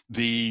when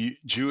the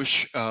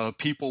Jewish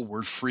people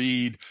were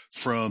freed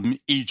from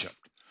Egypt.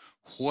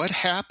 What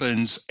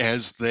happens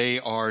as they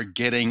are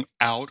getting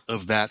out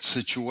of that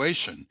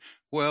situation?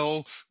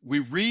 Well, we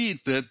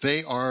read that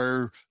they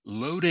are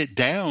loaded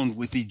down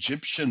with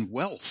Egyptian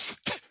wealth.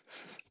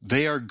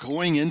 They are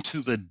going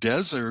into the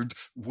desert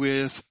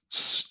with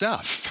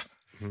stuff,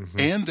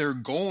 and they're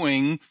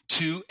going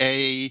to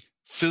a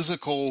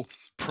physical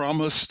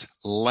promised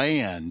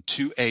land,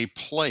 to a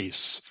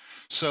place.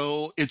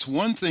 So it's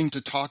one thing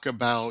to talk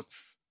about,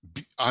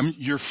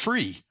 you're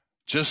free.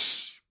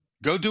 Just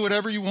go do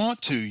whatever you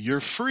want to.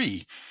 You're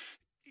free.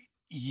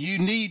 You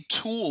need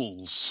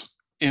tools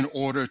in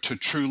order to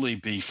truly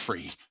be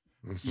free.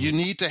 You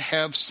need to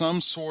have some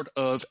sort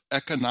of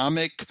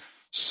economic,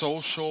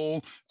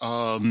 social,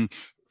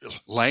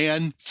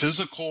 land,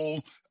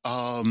 physical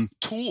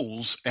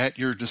tools at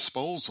your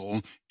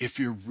disposal if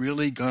you're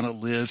really going to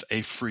live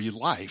a free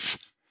life.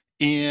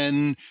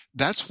 And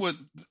that's what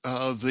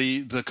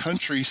the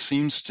country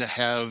seems to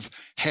have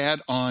had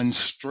on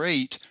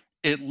straight,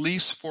 at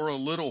least for a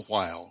little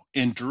while.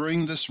 And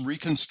during this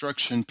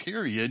Reconstruction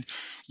period,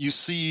 you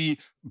see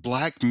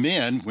Black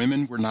men,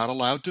 women were not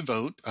allowed to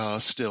vote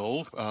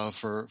still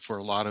for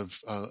a lot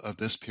of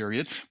this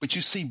period, but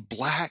you see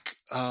Black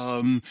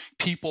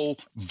people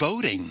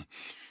voting.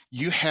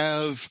 You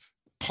have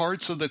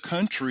parts of the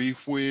country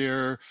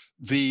where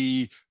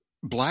the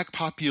Black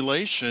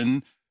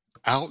population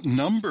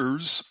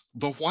outnumbers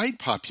the white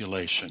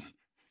population.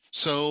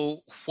 So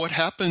what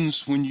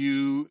happens when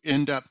you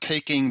end up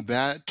taking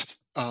that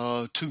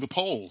to the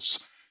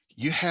polls?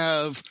 You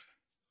have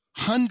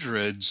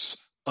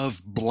hundreds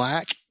of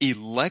Black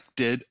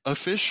elected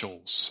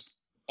officials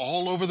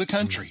all over the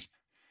country.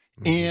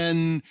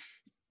 And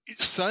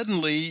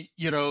suddenly,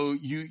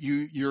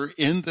 you're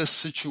in this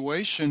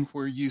situation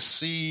where you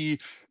see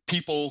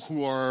people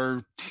who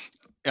are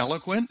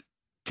eloquent,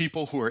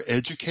 people who are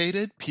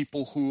educated,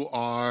 people who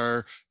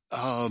are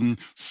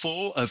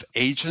full of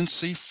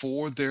agency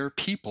for their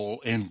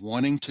people and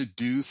wanting to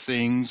do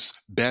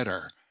things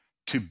better,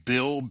 to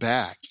build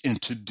back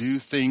and to do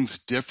things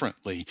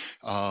differently.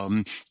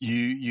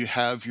 You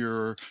have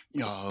your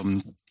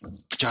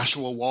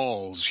Joshua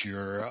Walls,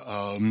 your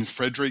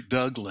Frederick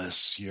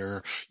Douglass,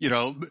 your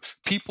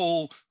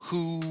people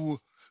who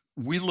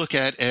we look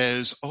at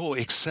as,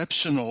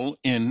 exceptional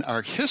in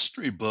our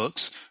history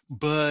books,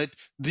 but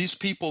these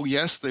people,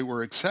 yes, they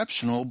were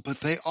exceptional, but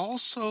they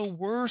also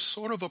were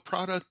sort of a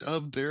product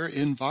of their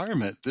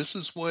environment. This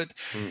is what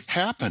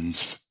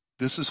happens.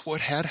 This is what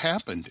had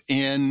happened.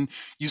 And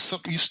you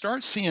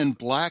start seeing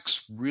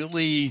Blacks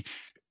really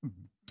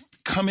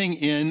coming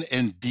in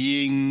and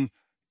being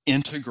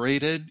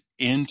integrated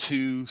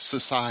into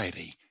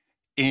society.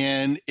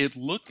 And it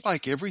looked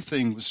like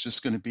everything was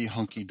just going to be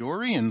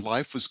hunky-dory and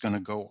life was going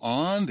to go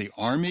on. The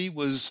Army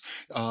was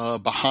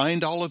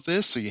behind all of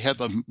this. So you had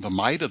the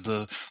might of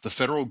the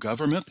federal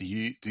government,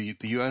 the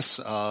U.S.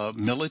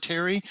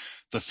 military.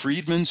 The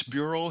Freedmen's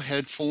Bureau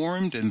had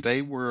formed, and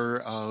they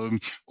were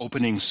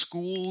opening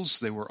schools.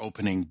 They were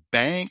opening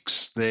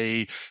banks.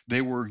 They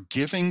were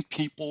giving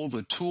people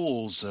the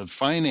tools of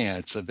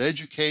finance, of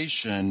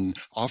education,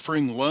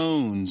 offering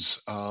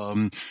loans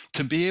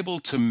to be able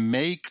to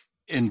make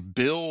and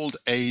build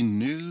a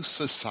new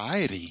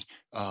society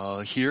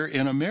here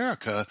in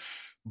America.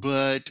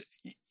 But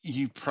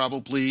you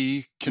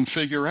probably can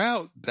figure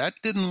out that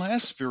didn't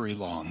last very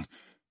long,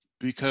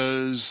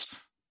 because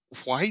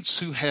whites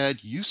who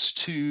had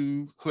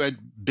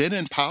been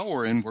in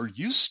power and were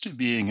used to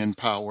being in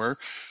power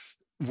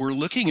were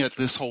looking at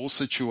this whole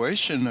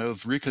situation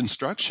of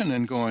Reconstruction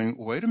and going,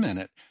 wait a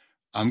minute,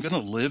 I'm going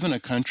to live in a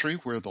country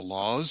where the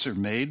laws are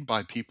made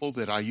by people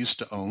that I used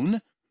to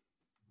own,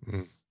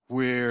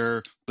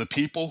 where the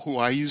people who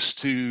I used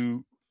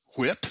to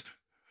whip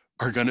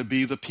are going to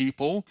be the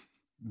people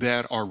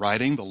that are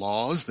writing the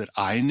laws that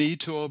I need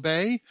to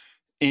obey.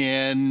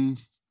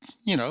 And,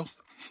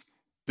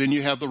 then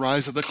you have the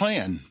rise of the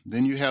Klan.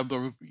 Then you have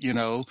a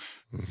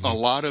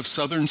lot of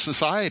Southern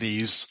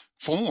societies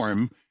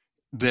form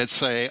that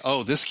say,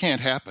 oh, this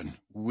can't happen.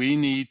 We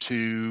need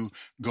to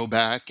go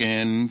back,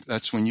 and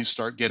that's when you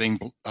start getting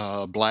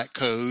black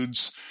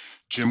codes,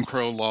 Jim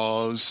Crow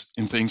laws,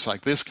 and things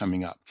like this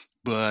coming up.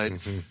 But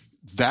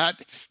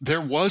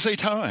there was a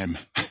time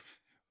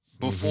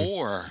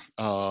before,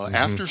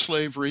 after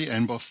slavery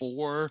and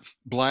before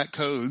black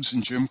codes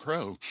and Jim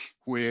Crow,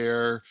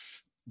 where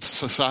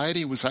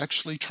society was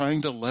actually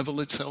trying to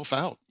level itself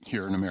out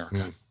here in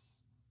America.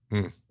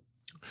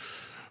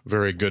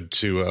 Very good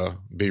to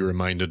be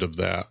reminded of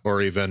that.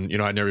 Or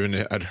even, I never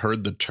even had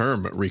heard the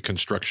term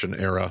Reconstruction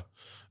era.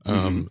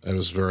 It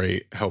was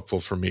very helpful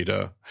for me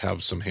to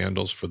have some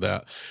handles for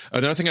that.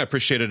 Another thing I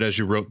appreciated as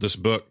you wrote this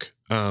book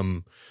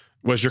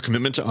was your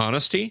commitment to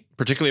honesty,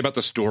 particularly about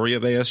the story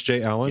of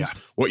A.S.J. Allen,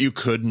 what you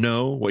could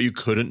know, what you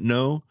couldn't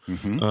know.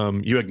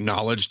 You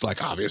acknowledged,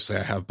 obviously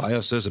I have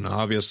biases and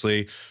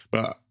obviously,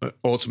 but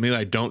ultimately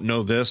I don't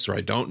know this or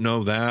I don't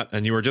know that.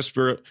 And you were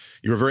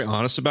very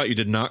honest about it. You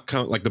did not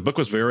come, the book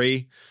was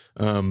very,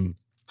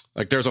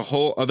 there's a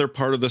whole other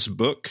part of this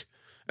book.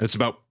 And it's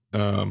about,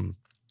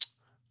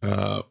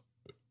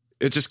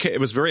 it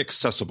was very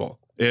accessible.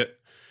 It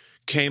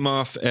came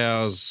off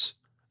as,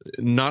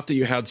 not that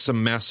you had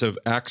some massive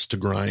axe to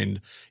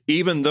grind,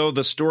 even though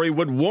the story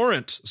would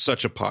warrant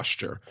such a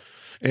posture.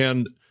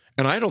 And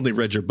I'd only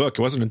read your book.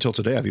 It wasn't until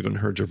today I've even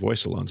heard your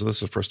voice, Alonzo. This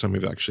is the first time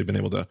we've actually been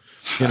able to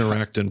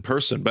interact in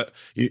person. But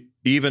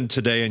even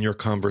today in your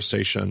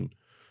conversation,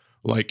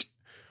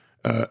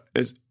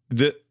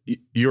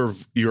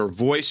 your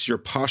voice, your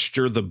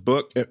posture, the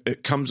book,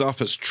 it comes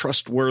off as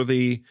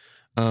trustworthy,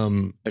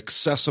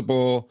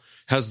 accessible.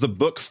 Has the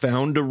book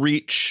found a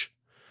reach?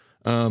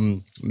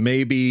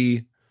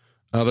 Maybe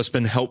that's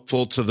been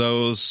helpful to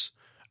those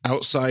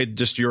outside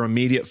just your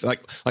immediate,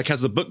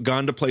 has the book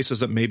gone to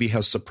places that maybe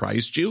has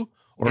surprised you,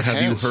 or have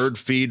you heard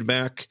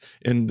feedback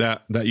in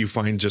that you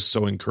find just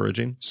so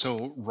encouraging?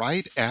 So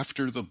right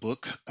after the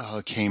book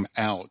came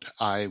out,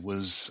 I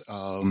was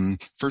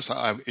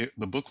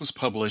the book was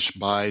published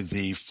by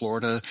the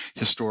Florida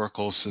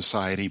Historical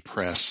Society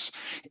Press,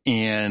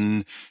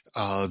 and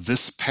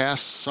this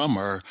past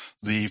summer,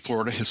 the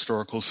Florida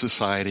Historical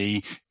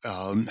Society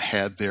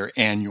had their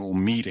annual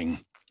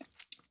meeting.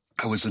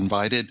 I was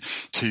invited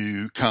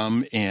to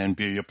come and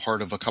be a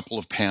part of a couple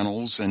of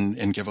panels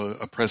and give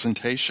a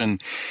presentation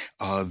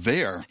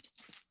there.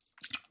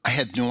 I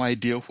had no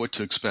idea what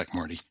to expect,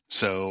 Marty.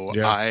 So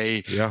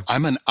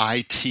I'm an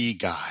IT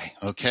guy.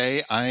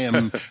 Okay.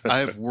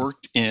 I've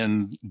worked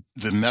in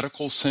the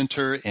medical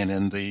center and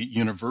in the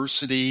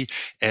university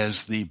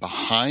as the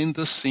behind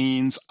the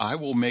scenes. I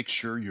will make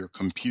sure your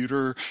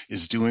computer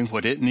is doing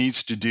what it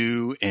needs to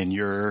do and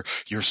your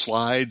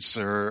slides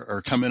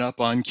are coming up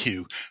on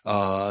cue.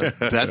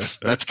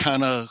 That's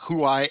kind of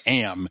who I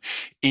am.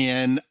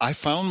 And I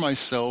found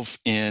myself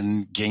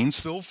in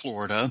Gainesville,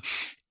 Florida,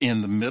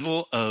 in the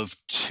middle of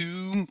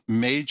two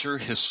major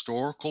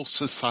historical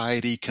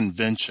society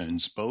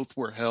conventions. Both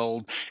were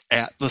held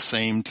at the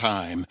same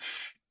time.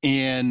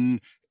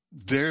 And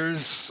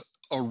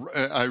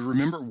I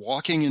remember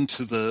walking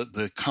into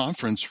the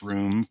conference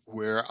room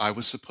where I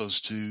was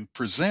supposed to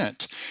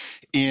present.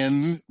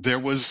 And there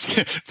was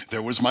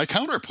my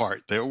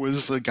counterpart. There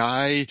was a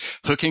guy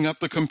hooking up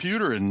the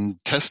computer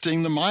and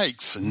testing the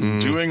mics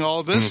and doing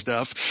all this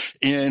stuff.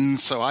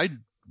 And so I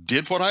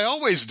did what I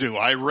always do.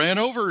 I ran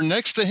over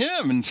next to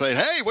him and said,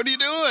 "Hey, what are you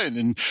doing?"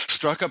 and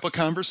struck up a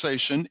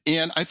conversation.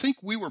 And I think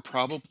we were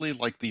probably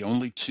the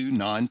only two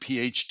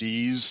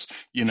non-PhDs,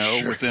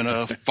 within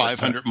a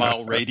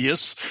 500-mile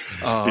radius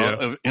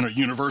in a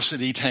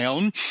university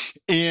town.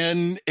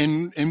 And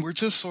we're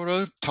just sort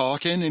of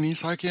talking. And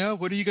he's like, "Yeah,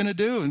 what are you going to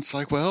do?" And it's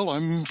like, "Well,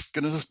 I'm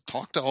going to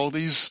talk to all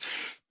these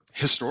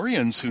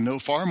historians who know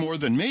far more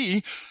than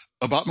me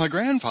about my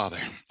grandfather."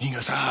 He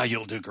goes,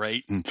 "You'll do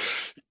great." And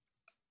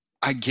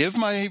I give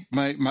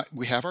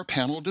we have our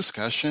panel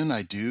discussion.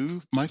 I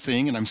do my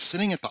thing, and I'm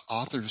sitting at the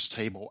author's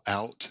table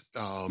out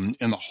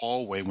in the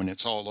hallway when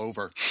it's all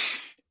over.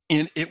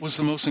 And it was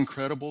the most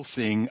incredible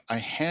thing. I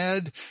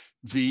had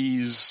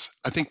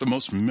I think the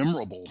most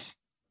memorable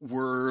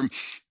were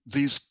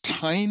these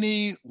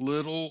tiny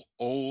little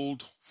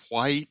old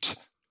white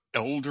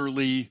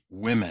elderly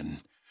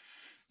women.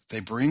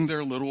 They bring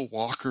their little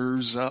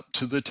walkers up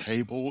to the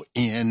table,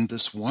 and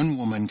this one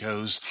woman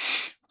goes,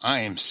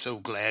 "I am so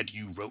glad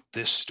you wrote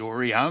this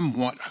story. I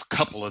want a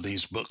couple of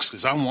these books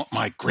because I want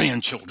my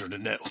grandchildren to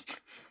know."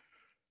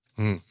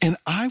 And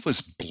I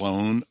was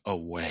blown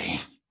away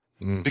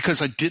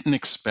because I didn't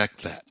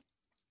expect that.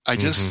 I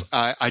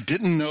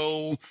didn't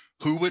know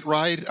who would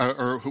write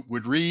or who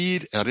would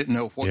read. I didn't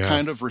know what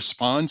kind of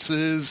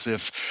responses,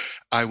 if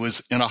I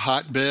was in a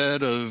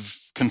hotbed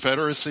of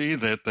Confederacy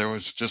that there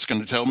was just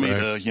going to tell me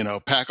Right.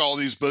 to, pack all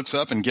these books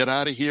up and get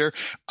out of here.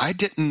 I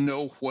didn't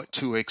know what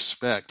to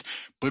expect.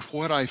 But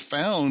what I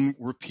found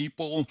were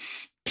people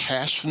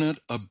passionate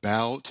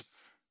about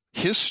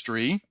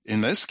history,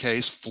 in this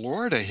case,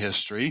 Florida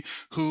history,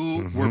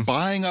 who were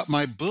buying up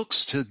my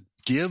books to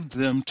give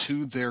them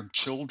to their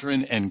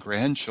children and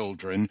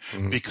grandchildren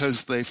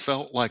because they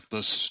felt like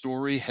the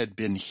story had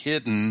been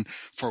hidden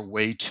for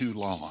way too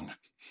long.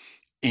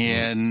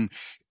 And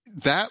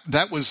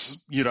that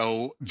was,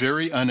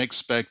 very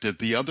unexpected.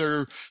 The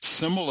other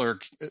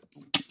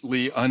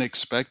similarly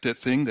unexpected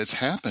thing that's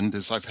happened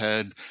is I've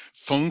had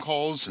phone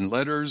calls and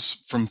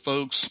letters from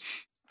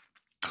folks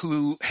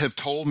who have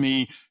told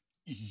me,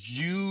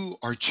 you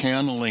are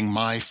channeling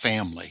my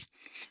family.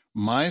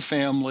 My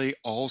family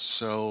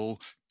also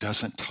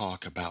doesn't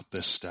talk about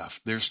this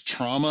stuff. There's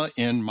trauma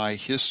in my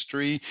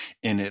history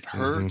and it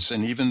hurts.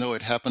 And even though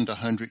it happened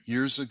 100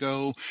 years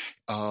ago,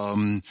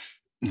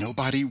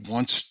 nobody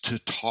wants to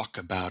talk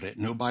about it.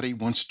 Nobody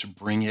wants to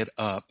bring it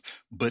up,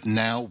 but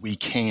now we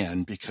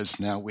can, because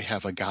now we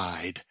have a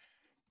guide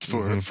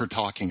for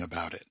talking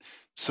about it.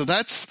 So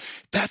that's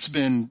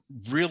been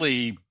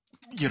really,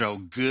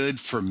 good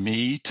for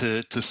me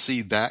to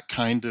see that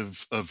kind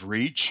of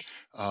reach.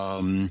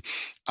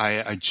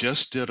 I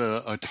just did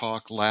a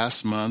talk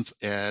last month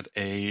at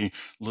a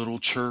little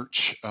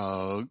church,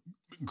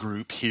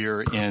 group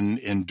here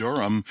in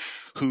Durham,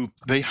 who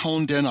they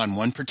honed in on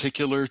one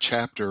particular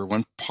chapter,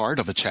 one part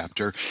of a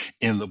chapter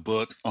in the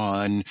book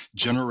on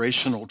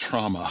generational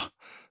trauma.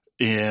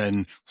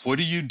 And what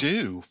do you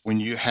do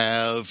when you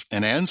have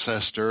an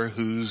ancestor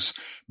who's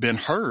been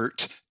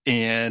hurt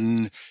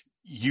and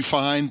you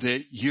find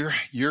that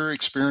you're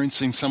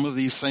experiencing some of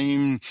these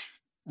same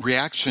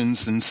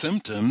reactions and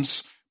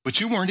symptoms, but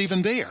you weren't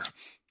even there?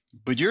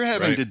 But you're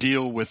having to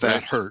deal with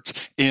that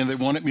hurt. And they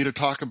wanted me to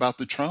talk about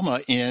the trauma.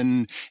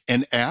 And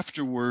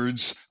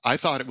afterwards, I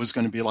thought it was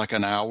going to be like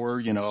an hour.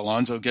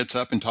 Alonzo gets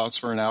up and talks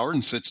for an hour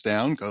and sits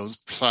down, goes,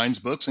 signs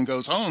books and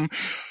goes home.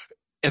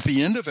 At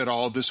the end of it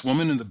all, this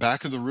woman in the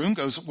back of the room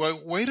goes,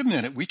 well, wait a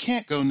minute, we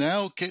can't go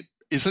now.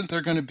 Isn't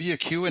there going to be a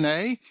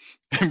Q&A?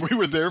 And we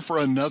were there for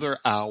another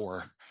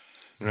hour.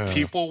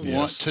 People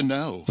want to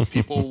know.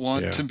 People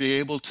want to be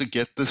able to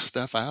get this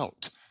stuff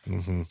out.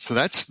 So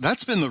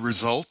that's been the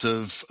result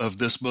of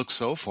this book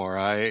so far.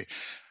 I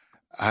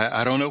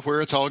don't know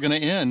where it's all going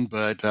to end,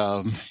 but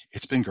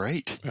it's been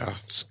great. Yeah,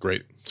 it's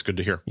great. It's good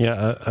to hear.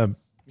 Yeah,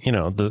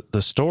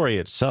 the story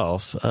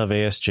itself of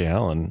A.S.J.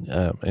 Allen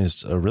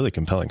is a really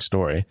compelling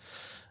story,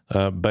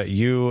 but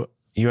you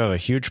have a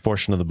huge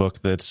portion of the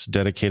book that's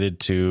dedicated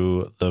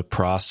to the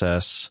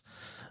process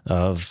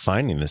of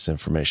finding this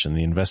information,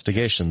 the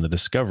investigation, the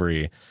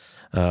discovery,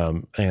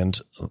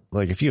 and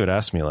like if you had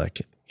asked me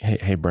like,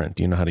 Hey, Brent,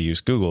 do you know how to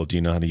use Google? Do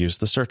you know how to use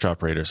the search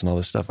operators and all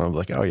this stuff? And I'm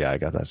like, oh yeah, I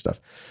got that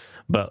stuff.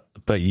 But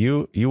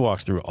you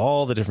walked through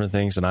all the different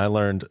things, and I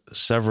learned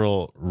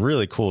several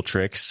really cool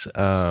tricks.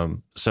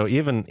 So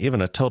even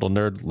a total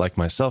nerd like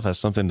myself has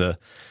something to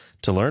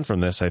learn from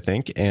this, I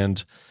think.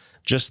 And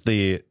just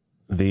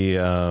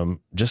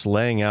just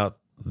laying out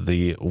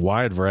the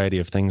wide variety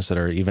of things that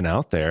are even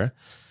out there,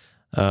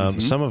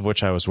 some of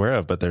which I was aware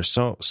of, but there's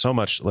so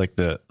much, like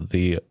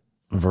the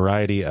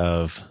variety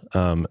of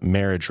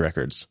marriage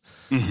records.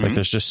 Like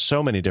there's just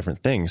so many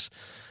different things.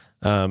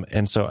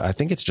 And so I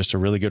think it's just a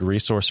really good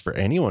resource for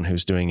anyone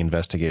who's doing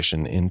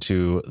investigation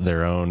into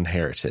their own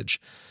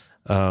heritage.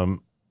 How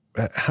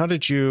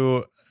did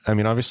you,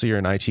 obviously you're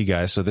an IT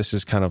guy, so this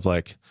is kind of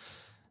like,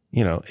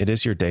 it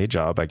is your day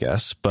job, I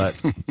guess, but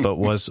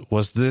was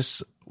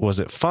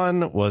it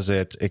fun? Was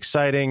it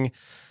exciting?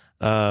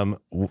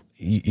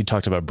 You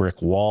talked about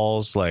brick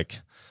walls, like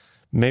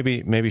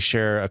maybe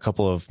share a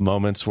couple of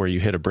moments where you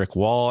hit a brick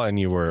wall and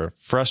you were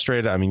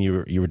frustrated.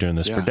 You were doing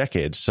this for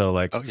decades. So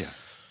like, oh yeah.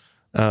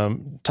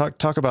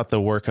 Talk about the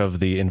work of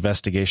the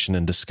investigation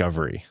and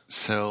discovery.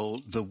 So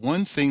the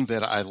one thing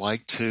that I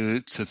like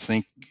to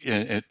think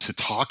to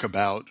talk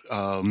about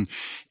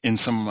in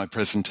some of my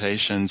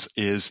presentations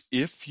is,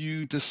 if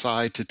you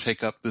decide to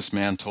take up this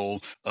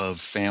mantle of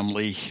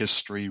family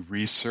history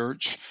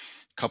research,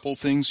 couple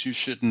things you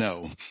should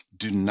know.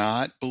 Do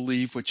not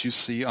believe what you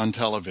see on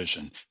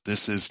television.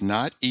 This is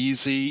not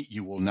easy.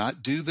 You will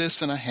not do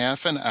this in a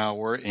half an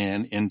hour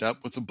and end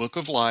up with a book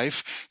of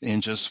life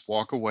and just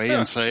walk away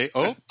and say,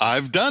 oh,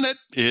 I've done it.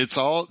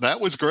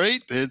 That was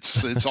great.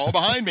 It's all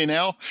behind me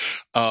now.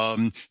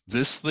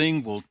 This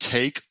thing will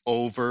take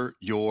over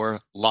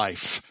your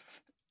life.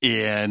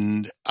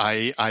 And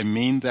I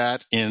mean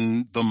that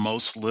in the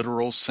most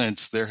literal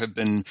sense. There have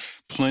been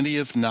plenty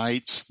of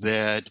nights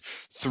that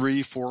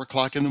 3, 4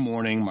 o'clock in the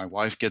morning, my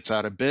wife gets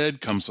out of bed,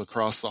 comes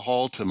across the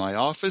hall to my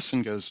office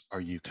and goes,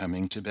 are you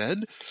coming to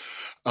bed?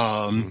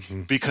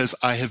 Because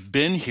I have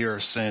been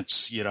here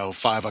since,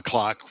 5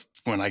 o'clock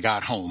when I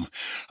got home.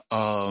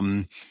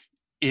 Do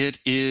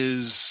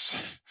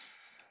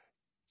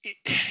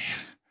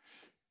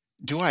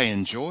I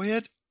enjoy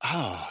it?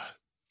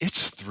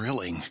 It's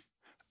thrilling.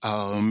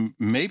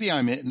 Maybe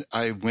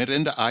I went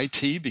into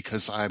IT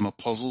because I'm a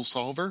puzzle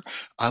solver.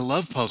 I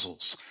love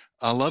puzzles.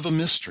 I love a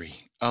mystery.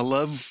 I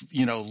love,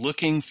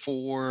 looking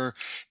for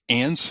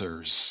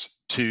answers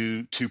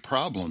to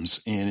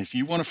problems. And if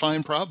you want to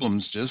find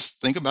problems, just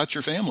think about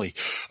your family.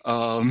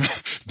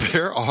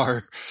 There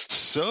are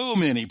so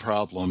many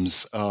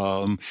problems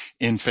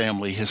in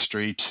family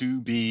history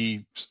to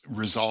be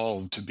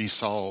resolved, to be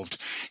solved.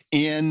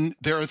 And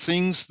there are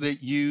things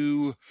that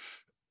you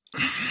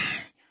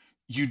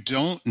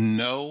don't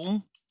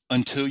know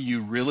until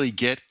you really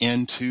get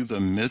into the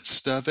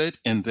midst of it,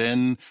 and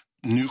then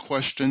new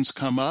questions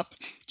come up.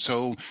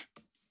 So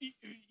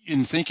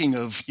in thinking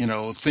of,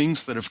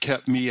 things that have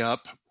kept me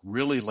up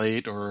really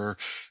late or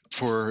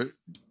for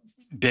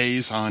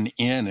days on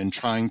end and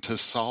trying to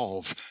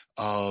solve,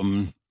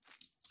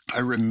 I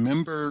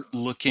remember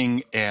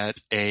looking at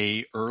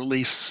a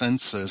early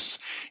census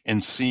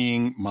and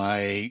seeing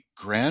my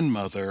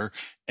grandmother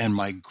and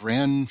my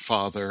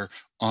grandfather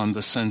on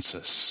the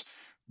census,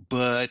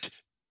 but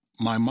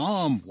my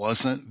mom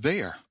wasn't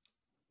there.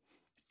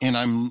 And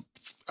I'm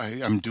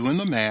doing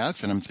the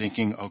math and I'm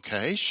thinking,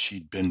 okay,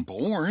 she'd been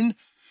born.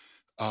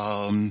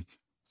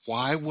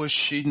 Why was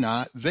she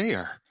not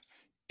there?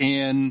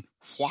 And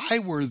why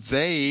were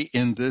they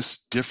in this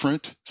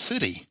different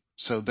city?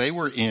 So they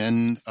were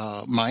in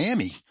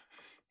Miami.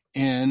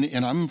 And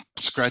I'm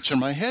scratching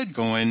my head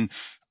going,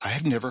 I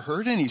have never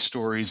heard any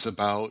stories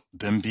about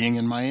them being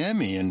in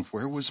Miami, and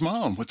where was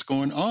mom? What's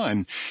going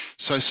on?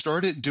 So I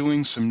started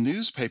doing some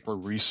newspaper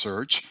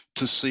research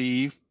to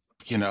see,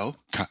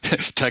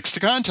 text to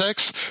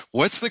context.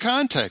 What's the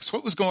context?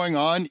 What was going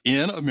on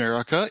in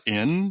America,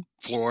 in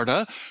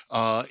Florida,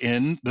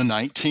 in the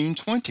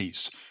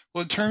 1920s?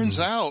 Well, it turns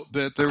out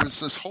that there was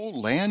this whole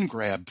land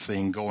grab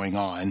thing going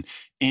on,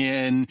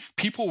 and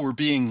people were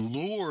being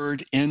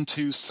lured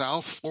into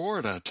South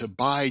Florida to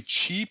buy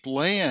cheap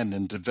land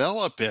and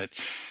develop it.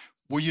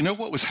 Well, you know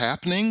what was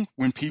happening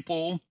when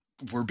people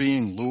were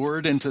being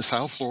lured into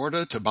South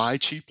Florida to buy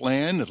cheap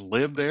land and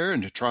live there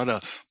and to try to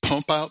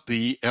pump out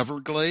the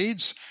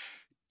Everglades?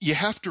 You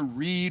have to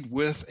read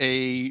with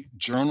a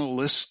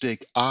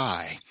journalistic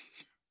eye.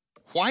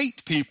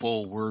 White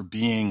people were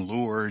being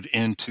lured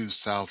into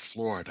South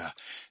Florida.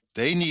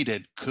 They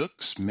needed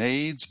cooks,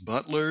 maids,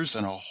 butlers,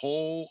 and a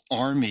whole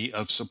army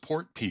of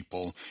support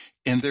people.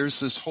 And there's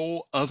this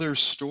whole other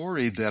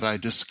story that I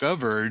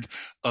discovered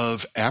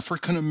of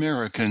African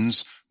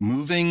Americans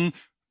moving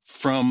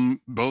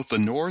from both the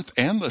North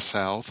and the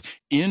South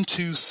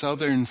into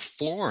Southern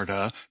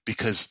Florida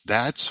because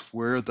that's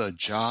where the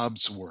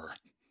jobs were.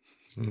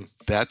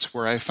 That's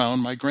where I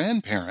found my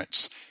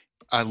grandparents.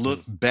 I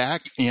look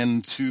back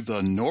into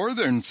the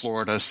Northern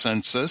Florida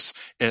census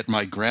at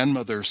my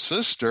grandmother's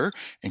sister,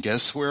 and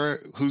guess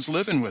who's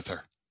living with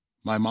her?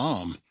 My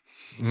mom.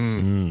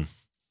 Mm.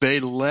 They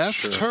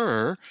left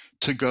her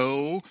to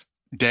go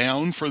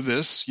down for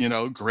this,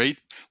 great,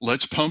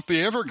 let's pump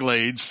the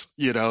Everglades,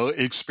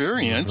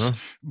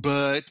 experience.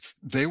 But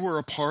they were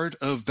a part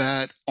of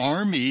that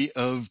army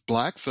of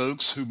Black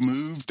folks who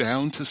moved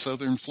down to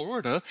Southern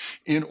Florida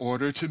in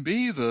order to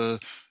be the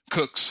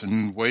cooks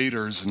and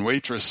waiters and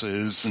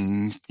waitresses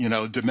and,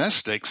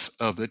 domestics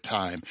of the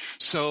time.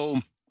 So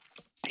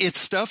it's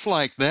stuff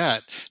like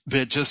that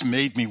that just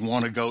made me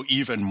want to go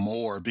even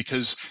more,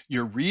 because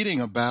you're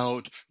reading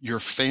about your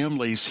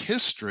family's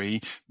history,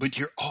 but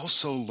you're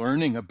also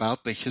learning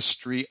about the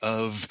history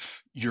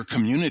of your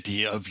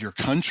community, of your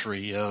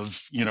country,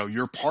 of,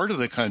 your part of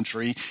the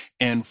country,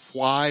 and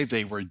why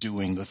they were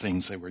doing the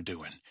things they were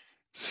doing.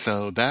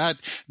 So that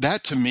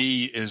to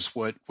me is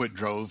what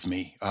drove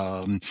me.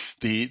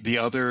 The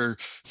other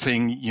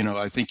thing,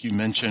 I think you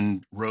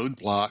mentioned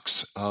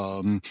roadblocks.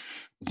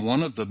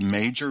 One of the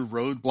major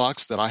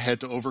roadblocks that I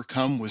had to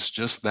overcome was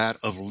just that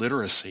of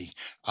literacy.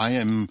 I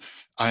am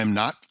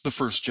not the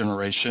first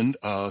generation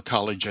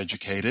college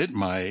educated.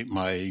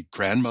 My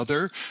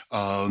grandmother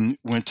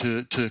went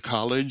to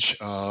college.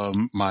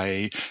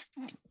 My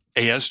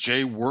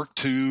ASJ worked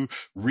to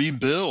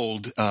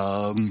rebuild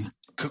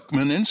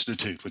Cookman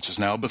Institute, which is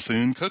now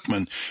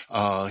Bethune-Cookman.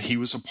 He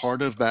was a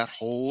part of that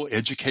whole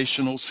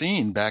educational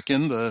scene back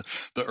in the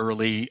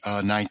early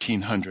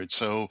 1900s.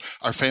 So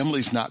our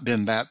family's not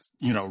been that,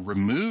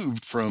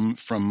 removed from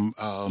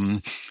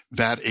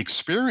that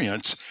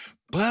experience.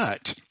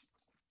 But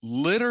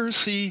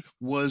literacy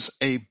was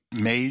a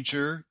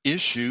major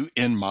issue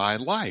in my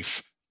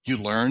life. You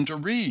learn to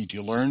read,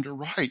 you learn to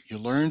write, you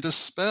learn to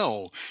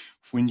spell.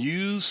 When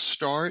you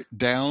start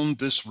down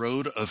this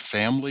road of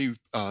family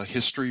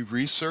history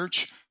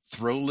research,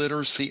 throw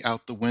literacy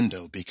out the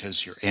window,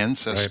 because your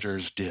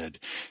ancestors did.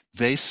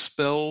 They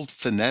spelled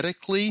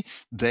phonetically.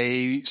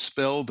 They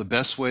spelled the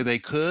best way they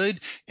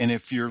could. And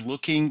if you're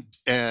looking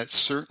at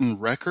certain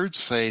records,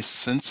 say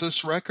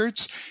census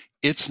records,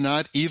 it's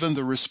not even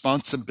the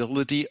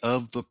responsibility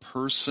of the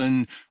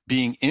person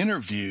being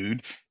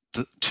interviewed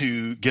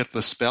to get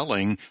the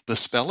spelling. The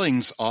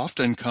spellings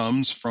often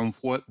comes from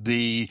what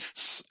the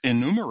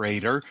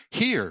enumerator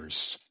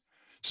hears.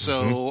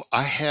 So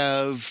I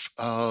have,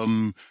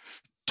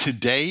 to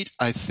date,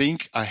 I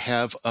think I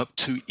have up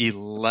to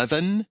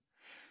 11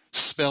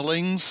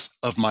 spellings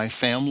of my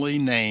family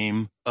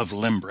name of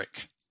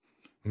Limbrick.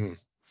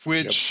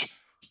 which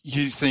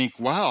you think,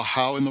 wow,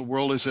 how in the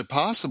world is it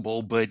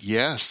possible? But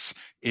yes,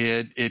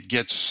 it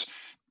gets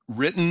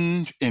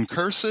written in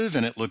cursive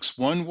and it looks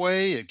one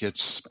way. It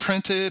gets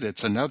printed,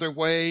 it's another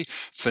way.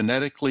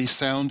 Phonetically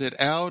sounded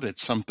out,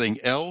 it's something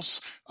else.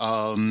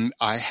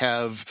 I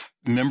have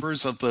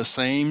members of the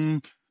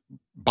same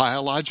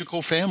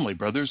biological family,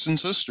 brothers and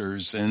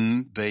sisters,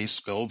 and they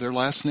spell their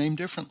last name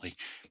differently.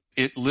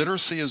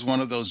 Literacy is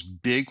one of those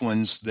big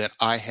ones that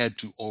I had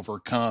to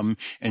overcome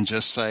and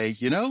just say,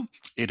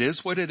 it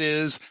is what it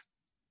is.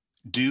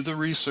 Do the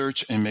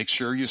research and make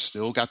sure you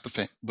still got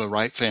the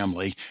right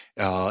family,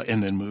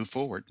 and then move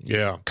forward.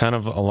 Yeah. Kind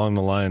of along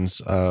the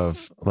lines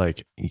of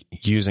like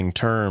using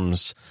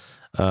terms,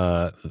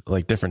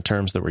 like different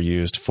terms that were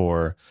used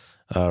for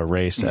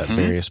race at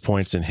various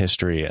points in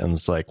history. And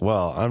it's like,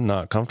 well, I'm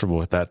not comfortable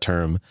with that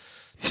term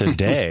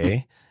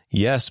today.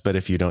 Yes, but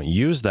if you don't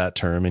use that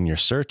term in your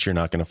search, you're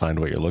not going to find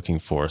what you're looking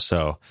for.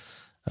 So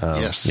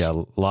yes.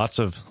 Yeah, lots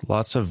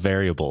of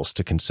variables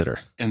to consider.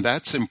 And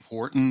that's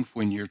important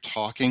when you're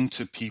talking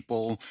to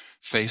people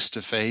face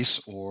to face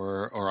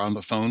or on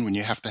the phone, when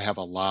you have to have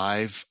a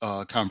live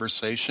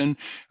conversation.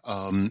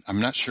 I'm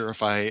not sure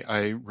if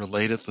I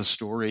related the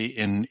story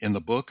in the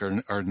book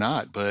or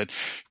not, but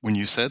when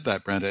you said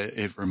that, Brenda,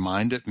 it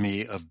reminded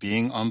me of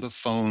being on the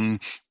phone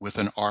with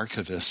an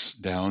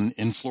archivist down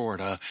in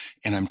Florida,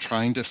 and I'm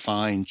trying to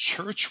find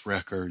church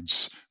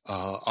records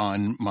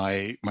on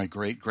my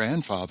great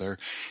grandfather,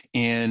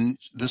 and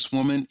this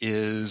woman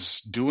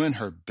is doing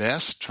her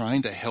best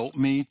trying to help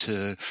me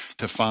to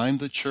find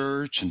the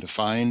church and to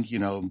find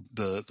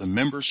the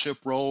membership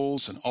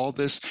rolls and all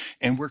this,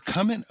 and we're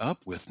coming up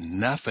with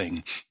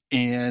nothing.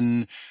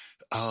 And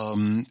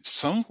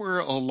somewhere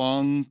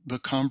along the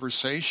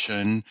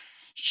conversation,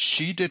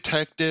 she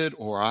detected,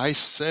 or I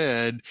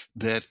said,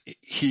 that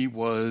he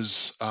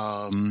was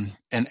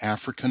an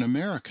African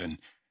American.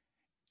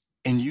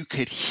 And you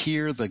could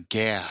hear the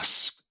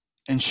gasp.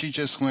 And she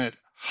just went,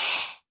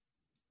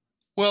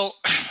 well,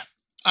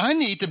 I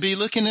need to be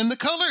looking in the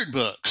colored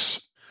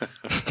books.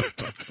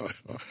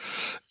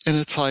 And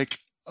it's like,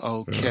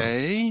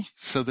 okay,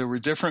 so there were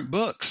different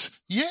books.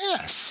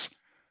 Yes,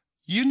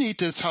 you need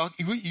to talk.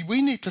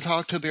 We need to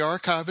talk to the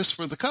archivist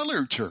for the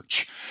colored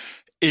church.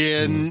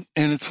 And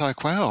it's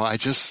like, wow, I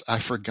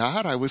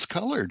forgot I was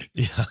colored.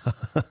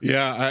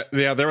 Yeah.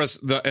 There was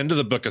the end of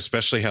the book,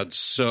 especially had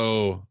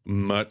so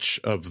much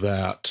of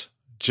that,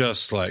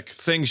 just like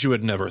things you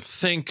would never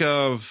think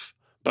of.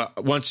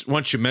 But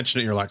once you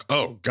mention it, you're like,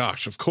 oh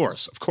gosh, of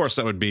course,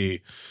 that would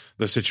be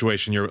the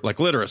situation. You're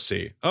like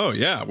literacy. Oh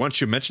yeah.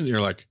 Once you mention it,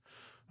 you're like,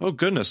 oh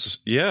goodness,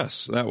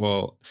 yes, that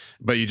will.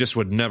 But you just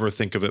would never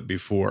think of it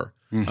before.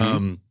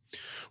 I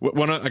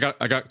got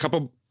a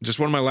couple. Just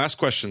one of my last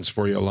questions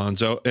for you,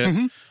 Alonzo.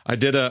 I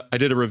did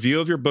a review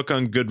of your book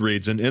on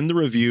Goodreads, and in the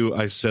review,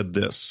 I said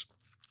this.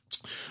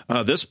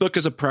 This book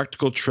is a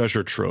practical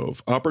treasure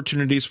trove,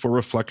 opportunities for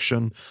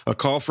reflection, a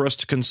call for us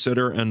to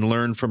consider and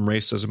learn from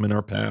racism in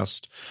our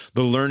past,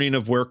 the learning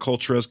of where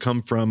culture has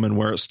come from and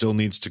where it still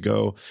needs to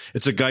go.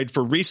 It's a guide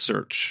for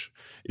research.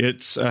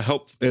 It's a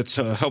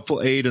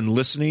helpful aid in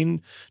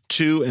listening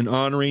to and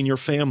honoring your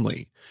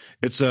family.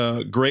 It's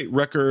a great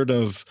record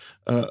of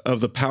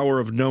the power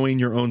of knowing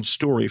your own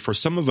story. For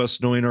some of us,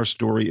 knowing our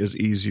story is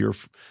easier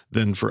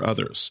than for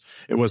others.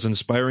 It was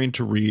inspiring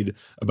to read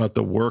about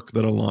the work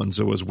that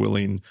Alonzo was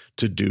willing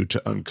to do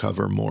to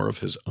uncover more of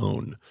his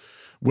own.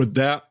 Would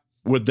that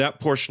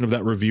portion of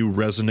that review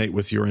resonate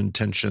with your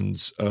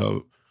intentions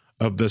of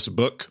this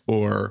book,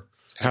 or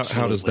how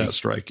does that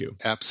strike you?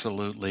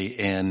 Absolutely.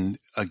 And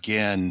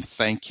again,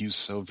 thank you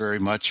so very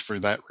much for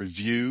that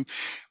review.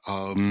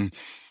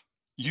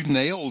 You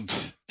nailed,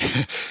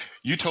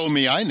 you told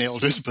me I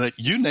nailed it, but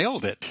you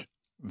nailed it.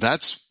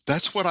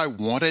 That's what I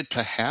wanted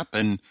to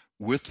happen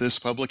with this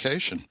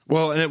publication.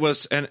 Well, and it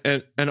was,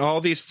 and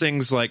all these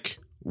things like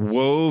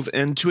wove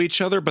into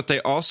each other, but they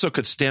also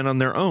could stand on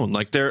their own.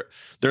 Like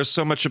there's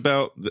so much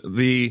about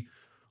the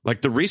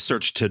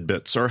research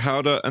tidbits or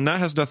and that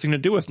has nothing to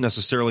do with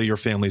necessarily your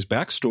family's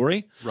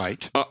backstory.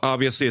 Right.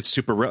 Obviously it's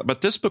super,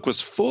 but this book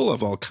was full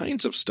of all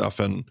kinds of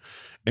stuff and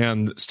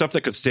stuff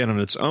that could stand on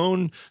its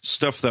own,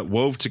 stuff that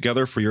wove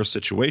together for your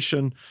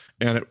situation.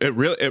 And it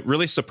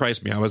really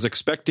surprised me. I was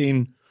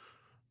expecting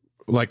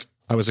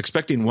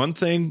one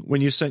thing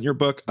when you sent your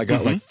book. I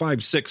got like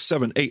 5, 6,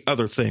 7, 8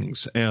 other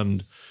things.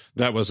 And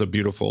that was a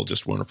beautiful,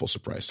 just wonderful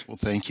surprise. Well,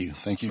 thank you.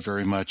 Thank you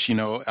very much.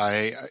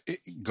 I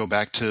go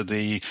back to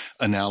the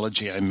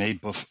analogy I made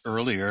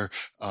earlier.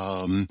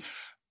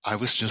 I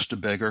was just a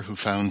beggar who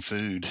found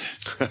food.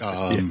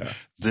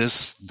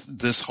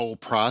 This whole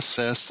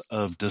process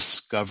of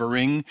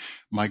discovering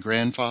my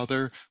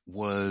grandfather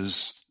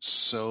was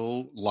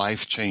so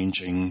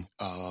life-changing,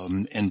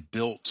 and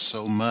built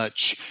so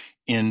much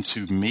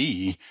into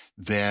me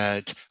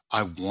that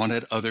I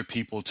wanted other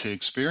people to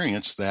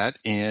experience that.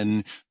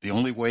 And the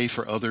only way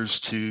for others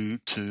to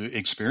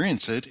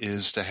experience it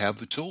is to have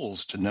the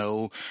tools to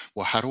know,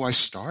 well, how do I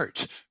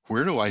start?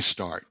 Where do I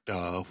start?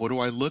 What do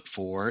I look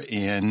for?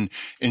 And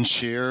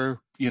share,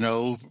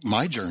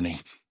 my journey.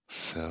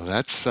 So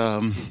that's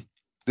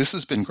this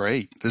has been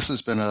great. This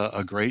has been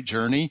a great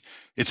journey.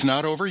 It's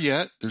not over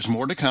yet. There's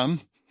more to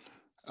come.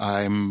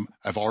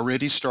 I've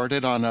already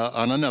started on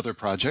another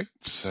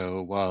project,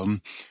 so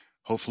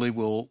hopefully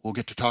we'll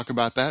get to talk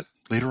about that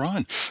later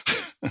on.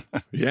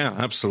 Yeah,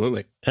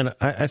 absolutely. And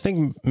I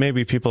think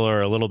maybe people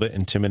are a little bit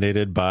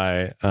intimidated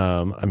by,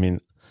 I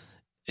mean,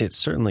 it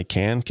certainly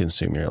can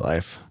consume your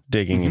life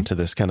digging into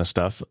this kind of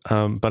stuff.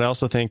 But I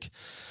also think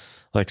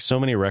like so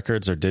many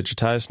records are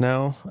digitized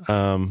now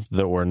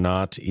that were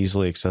not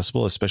easily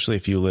accessible, especially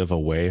if you live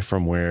away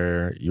from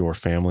where your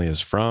family is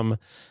from.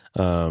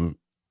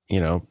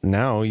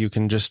 Now you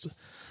can just,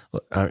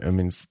 I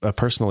mean, a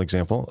personal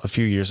example, a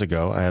few years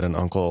ago, I had an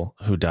uncle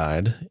who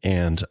died,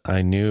 and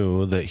I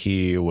knew that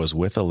he was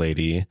with a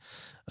lady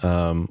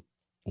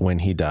when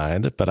he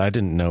died, but I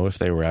didn't know if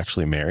they were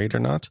actually married or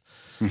not.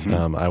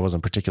 I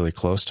wasn't particularly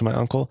close to my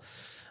uncle.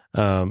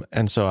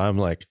 And so I'm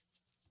like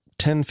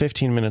 10,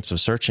 15 minutes of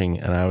searching,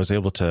 and I was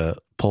able to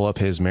pull up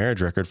his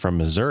marriage record from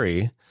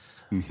Missouri,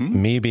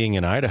 me being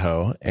in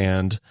Idaho.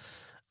 And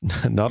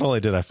not only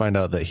did I find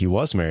out that he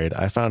was married,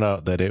 I found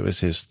out that it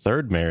was his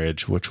third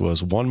marriage, which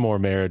was one more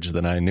marriage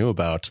than I knew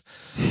about.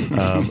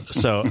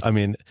 So, I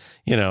mean,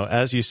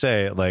 as you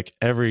say, like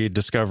every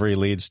discovery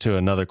leads to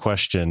another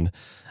question.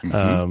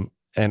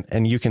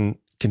 And you can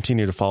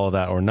continue to follow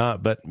that or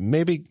not, but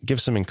maybe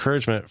give some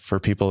encouragement for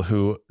people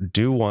who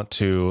do want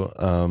to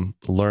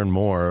learn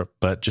more,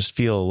 but just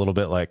feel a little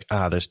bit like,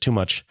 there's too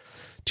much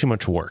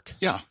work.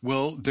 Yeah,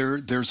 well,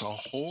 there's a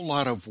whole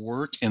lot of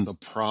work, and the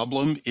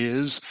problem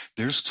is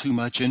there's too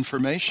much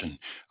information.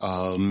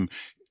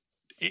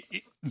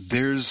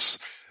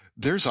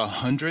 There's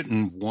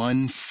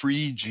 101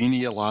 free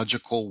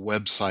genealogical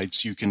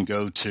websites you can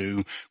go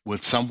to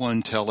with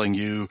someone telling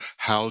you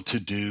how to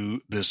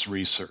do this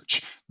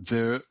research.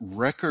 The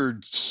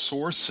record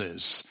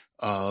sources,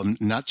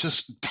 not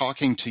just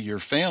talking to your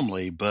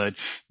family, but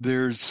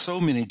there's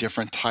so many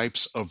different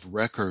types of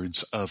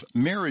records, of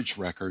marriage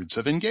records,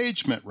 of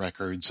engagement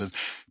records, of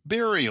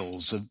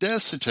burials, of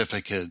death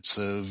certificates,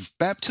 of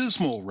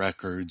baptismal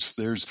records.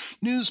 There's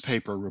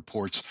newspaper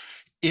reports.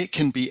 It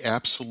can be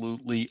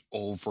absolutely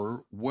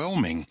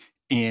overwhelming.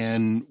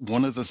 And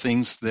one of the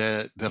things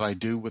that I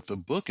do with the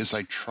book is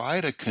I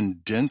try to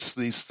condense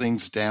these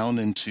things down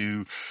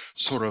into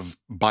sort of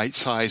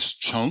bite-sized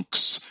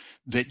chunks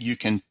that you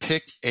can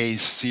pick a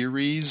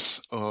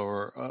series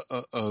or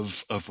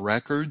of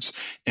records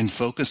and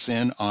focus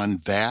in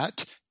on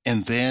that,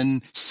 and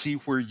then see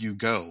where you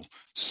go.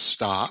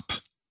 Stop,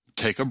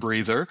 take a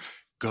breather,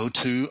 go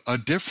to a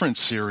different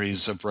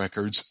series of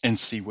records and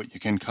see what you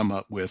can come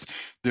up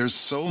with. There's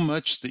so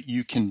much that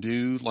you can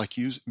do, like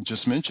you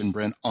just mentioned,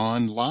 Brent,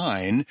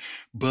 online,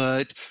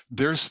 but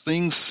there's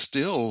things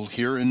still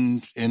here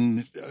in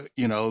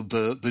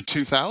the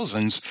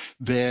 2000s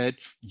that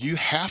you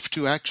have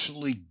to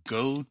actually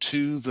go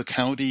to the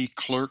county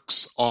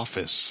clerk's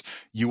office.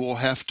 You will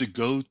have to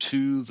go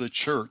to the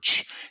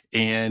church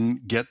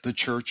and get the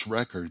church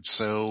records.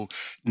 So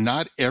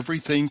not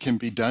everything can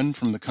be done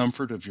from the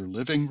comfort of your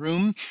living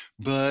room,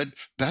 but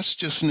that's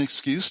just an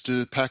excuse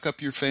to pack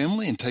up your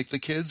family and take the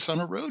kids on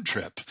a road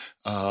trip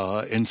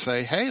and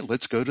say, hey,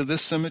 let's go to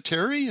this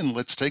cemetery and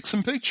let's take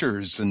some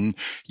pictures and,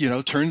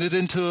 turn it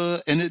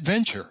into an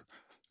adventure.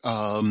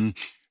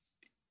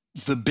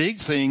 The big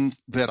thing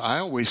that I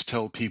always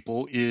tell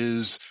people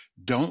is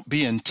don't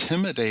be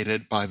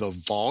intimidated by the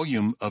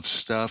volume of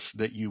stuff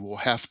that you will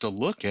have to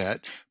look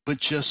at, but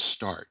just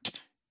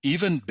start.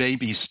 Even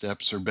baby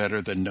steps are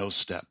better than no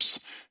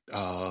steps.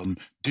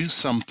 Do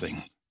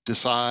something.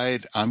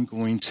 Decide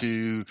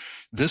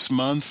this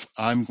month,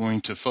 I'm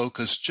going to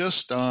focus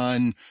just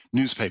on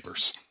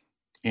newspapers.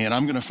 And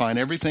I'm going to find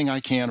everything I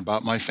can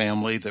about my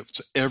family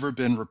that's ever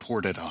been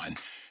reported on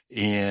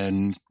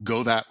and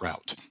go that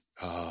route.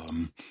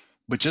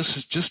 But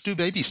just do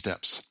baby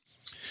steps.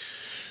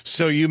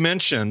 So you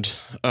mentioned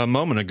a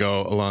moment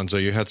ago, Alonzo,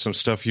 you had some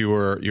stuff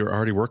you're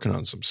already working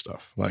on some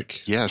stuff.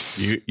 Like,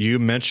 yes, you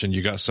mentioned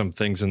you got some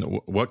things in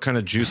what kind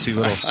of juicy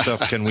little stuff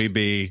can we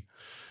be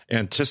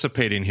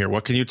anticipating here?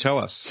 What can you tell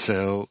us?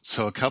 So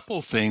a couple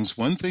of things.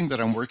 One thing that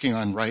I'm working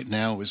on right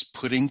now is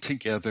putting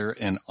together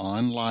an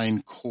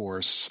online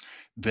course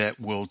that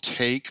will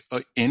take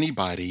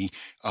anybody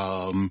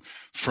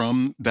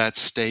from that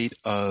state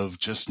of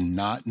just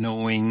not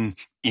knowing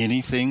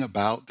anything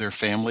about their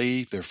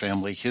family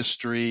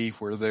history,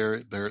 where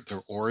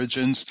their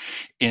origins,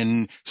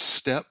 in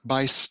step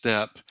by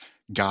step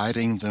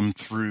guiding them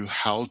through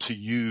how to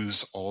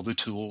use all the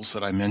tools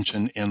that I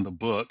mentioned in the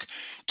book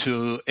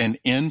to an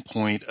end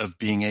point of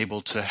being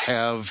able to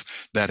have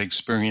that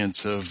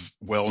experience of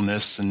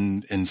wellness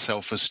and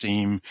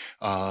self-esteem,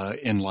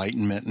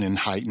 enlightenment and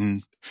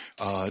heightened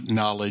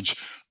knowledge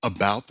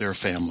about their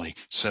family.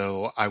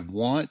 So I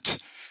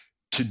want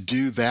to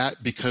do that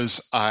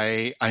because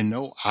I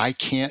know I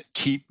can't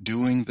keep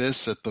doing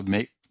this at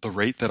the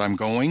rate that I'm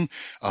going.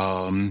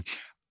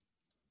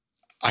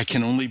 I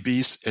can only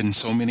be in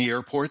so many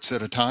airports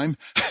at a time.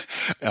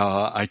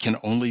 I can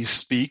only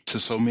speak to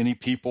so many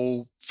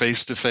people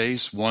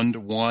face-to-face,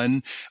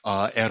 one-to-one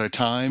at a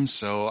time.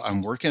 So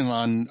I'm working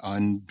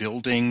on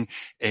building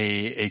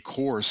a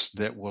course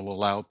that will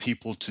allow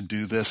people to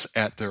do this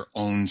at their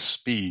own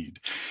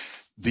speed.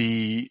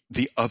 The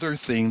other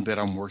thing that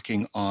I'm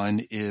working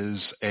on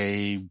is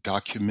a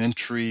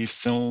documentary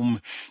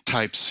film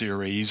type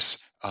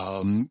series,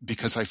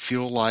 because I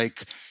feel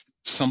like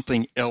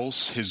something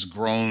else has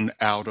grown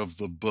out of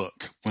the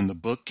book. When the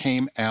book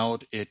came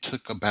out, it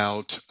took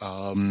about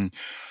a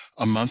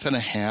month and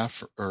a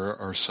half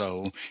or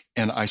so,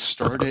 and I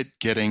started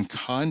getting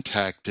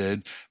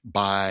contacted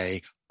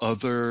by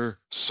other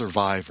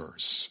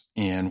survivors.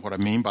 And what I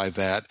mean by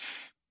that,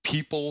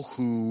 people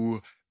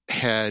who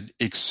had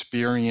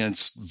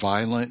experienced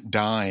violent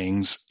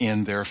dyings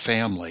in their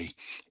family.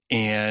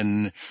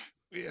 And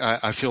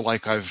I feel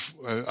like I've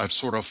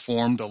sort of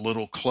formed a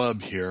little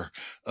club here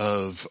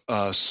of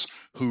us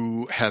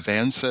who have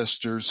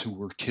ancestors who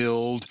were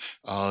killed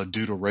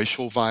due to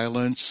racial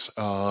violence,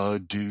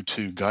 due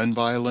to gun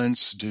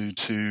violence, due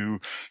to,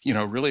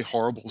 really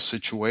horrible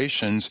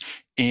situations.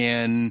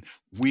 And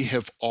we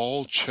have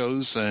all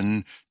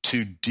chosen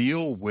to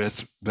deal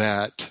with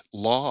that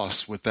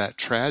loss, with that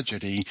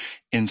tragedy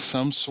in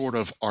some sort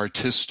of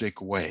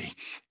artistic way.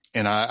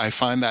 And I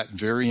find that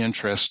very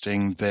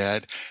interesting,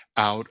 that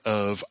out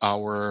of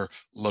our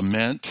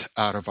lament,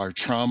 out of our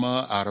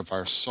trauma, out of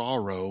our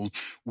sorrow,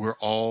 we're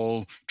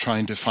all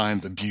trying to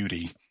find the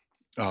beauty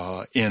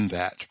in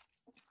that.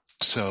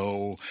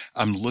 So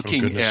I'm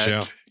looking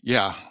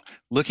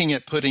looking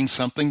at putting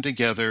something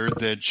together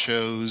that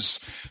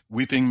shows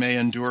weeping may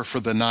endure for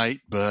the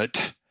night,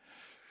 but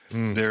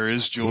there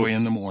is joy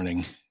in the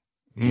morning.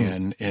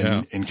 And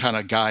kind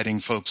of guiding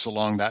folks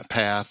along that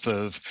path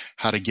of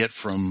how to get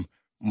from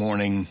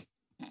mourning,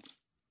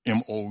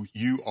 MOURNING,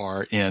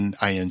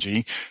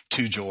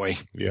 to joy.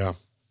 Yeah,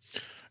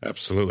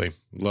 absolutely.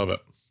 Love it.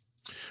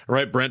 All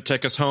right, Brent,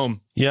 take us home.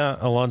 Yeah,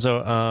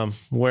 Alonzo,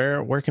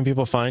 where can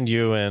people find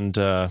you and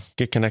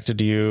get connected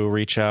to you,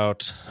 reach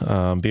out,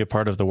 be a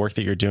part of the work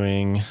that you're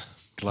doing?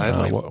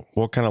 Gladly.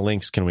 What kind of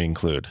links can we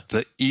include?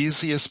 The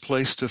easiest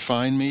place to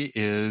find me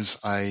is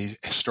I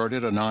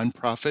started a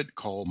nonprofit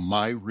called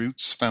My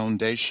Roots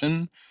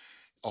Foundation,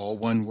 all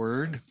one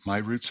word,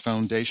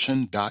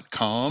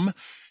 myrootsfoundation.com.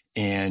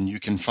 And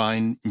you can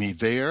find me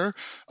there.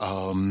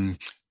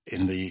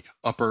 In the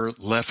upper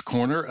left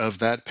corner of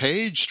that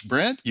page,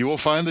 Brent, you will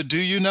find the Do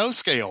You Know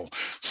scale.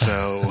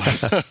 So,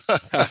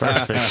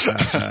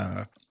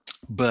 Perfect.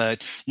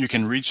 But you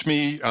can reach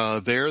me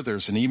there.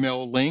 There's an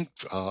email link,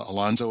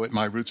 Alonzo at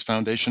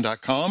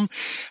myrootsfoundation.com.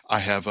 I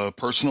have a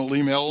personal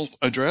email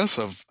address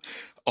of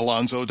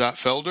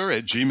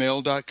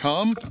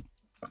alonzo.felder@gmail.com.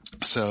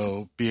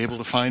 So be able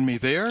to find me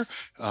there.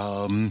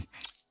 Go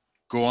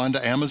on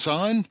to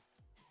Amazon,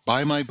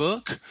 buy my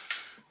book,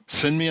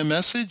 send me a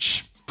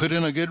message, put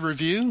in a good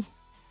review.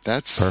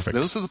 Perfect.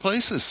 Those are the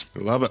places.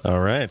 Love it. All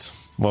right.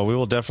 Well, we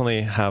will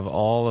definitely have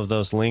all of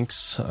those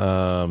links,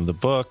 the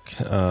book,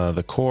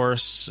 the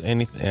course,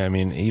 anything. I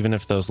mean, even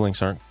if those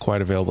links aren't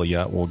quite available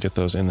yet, we'll get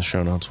those in the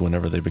show notes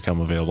whenever they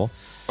become available.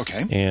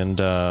 Okay. And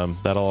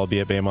that'll all be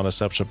at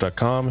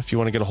BayMondeception.com. If you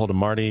want to get a hold of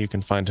Marty, you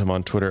can find him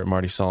on Twitter at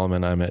Marty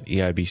Solomon. I'm at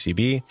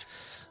EIBCB.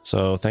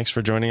 So thanks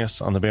for joining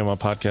us on the Bayamon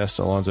Podcast.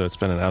 Alonzo, it's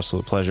been an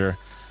absolute pleasure.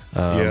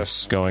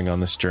 Going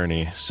on this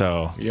journey.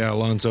 So yeah,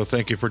 Alonzo,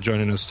 thank you for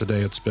joining us today.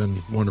 It's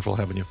been wonderful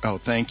having you. Oh,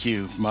 thank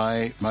you.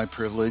 My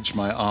privilege,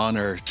 my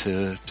honor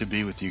to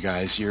be with you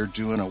guys. You're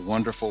doing a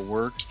wonderful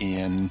work,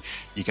 and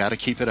you got to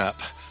keep it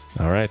up.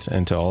 All right.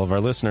 And to all of our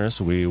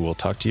listeners, we will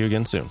talk to you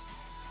again soon.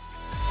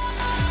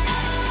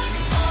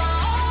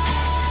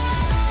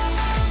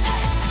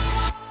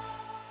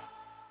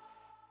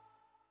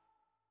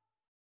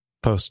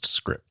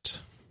 Postscript.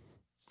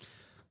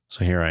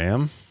 So here I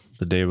am,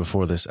 the day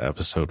before this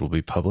episode will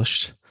be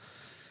published,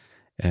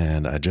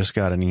 and I just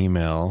got an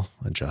email.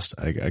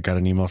 I got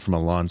an email from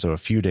Alonzo a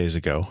few days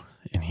ago,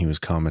 and he was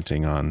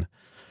commenting on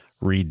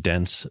Reed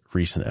Dent's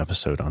recent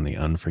episode on the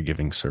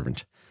unforgiving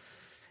servant.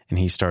 And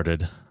he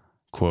started,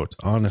 quote,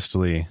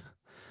 "Honestly,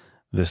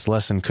 this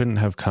lesson couldn't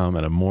have come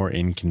at a more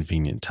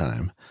inconvenient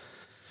time,"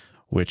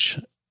 which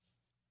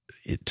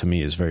to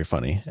me is very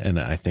funny. And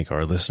I think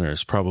our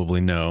listeners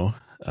probably know,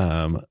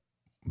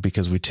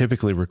 because we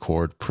typically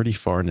record pretty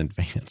far in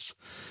advance.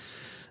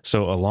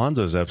 So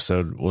Alonzo's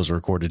episode was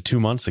recorded 2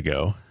 months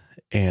ago,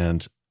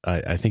 and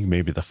I think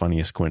maybe the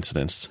funniest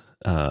coincidence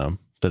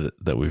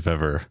that we've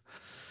ever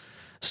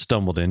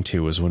stumbled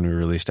into was when we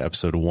released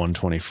episode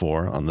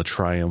 124 on the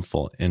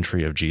triumphal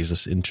entry of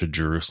Jesus into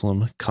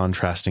Jerusalem,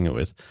 contrasting it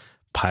with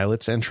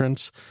Pilate's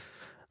entrance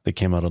that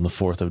came out on the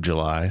 4th of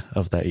July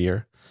of that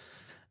year.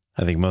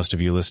 I think most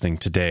of you listening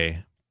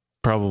today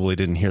probably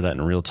didn't hear that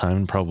in real time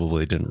and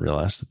probably didn't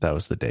realize that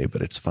was the day,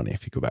 but it's funny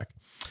if you go back.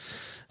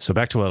 So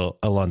back to what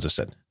Alonzo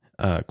said,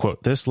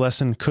 quote, "This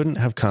lesson couldn't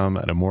have come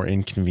at a more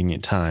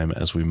inconvenient time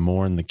as we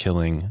mourn the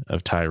killing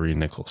of Tyree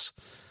Nichols.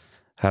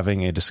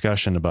 Having a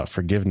discussion about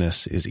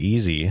forgiveness is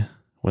easy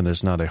when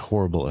there's not a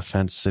horrible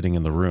offense sitting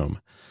in the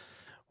room.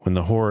 When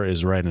the horror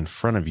is right in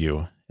front of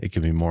you, it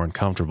can be more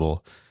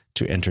uncomfortable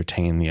to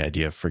entertain the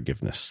idea of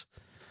forgiveness.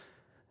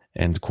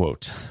 End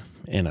quote.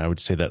 And I would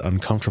say that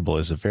uncomfortable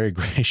is a very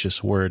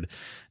gracious word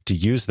to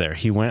use there.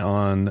 He went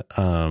on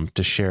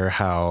to share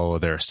how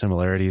there are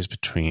similarities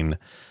between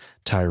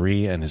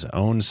Tyree and his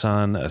own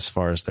son as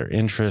far as their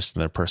interests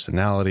and their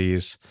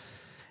personalities.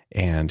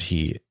 And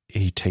he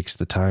takes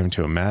the time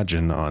to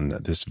imagine on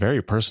this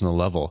very personal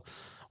level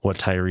what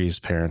Tyree's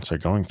parents are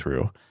going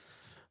through.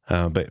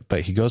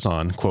 But he goes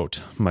on,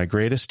 quote, "My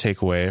greatest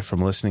takeaway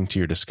from listening to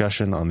your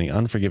discussion on the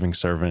unforgiving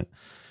servant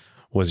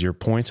was your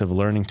point of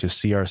learning to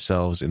see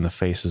ourselves in the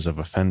faces of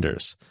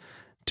offenders,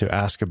 to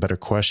ask a better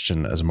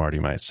question, as Marty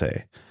might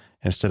say.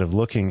 Instead of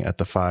looking at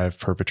the 5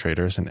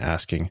 perpetrators and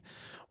asking,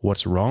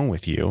 'What's wrong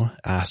with you?'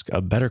 ask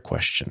a better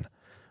question.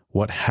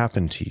 'What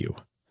happened to you?'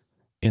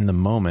 In the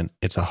moment,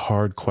 it's a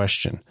hard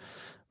question,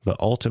 but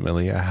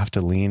ultimately I have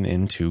to lean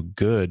into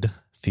good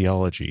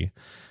theology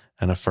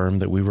and affirm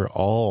that we were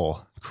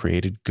all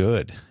created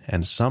good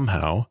and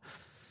somehow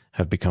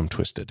have become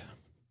twisted."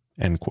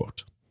 End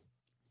quote.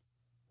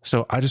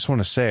 So I just want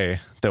to say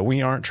that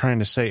we aren't trying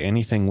to say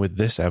anything with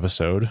this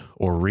episode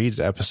or Reed's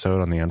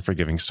episode on the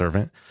unforgiving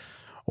servant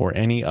or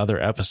any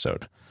other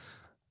episode.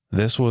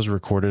 This was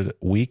recorded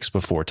weeks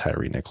before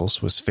Tyree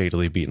Nichols was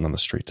fatally beaten on the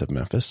streets of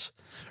Memphis.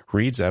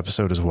 Reed's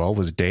episode as well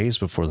was days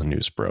before the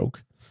news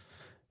broke.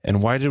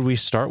 And why did we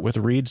start with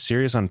Reed's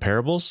series on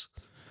parables?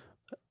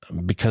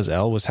 Because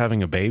Elle was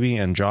having a baby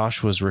and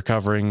Josh was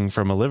recovering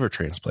from a liver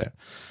transplant.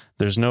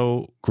 There's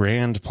no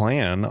grand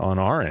plan on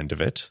our end of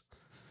it.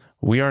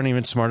 We aren't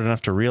even smart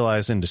enough to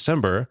realize in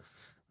December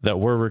that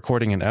we're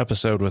recording an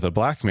episode with a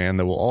black man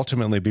that will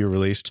ultimately be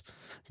released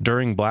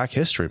during Black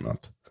History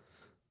Month.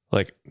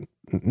 Like,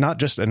 not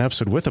just an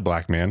episode with a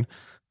black man,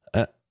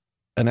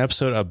 an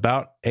episode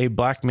about a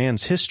black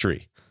man's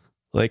history.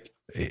 Like,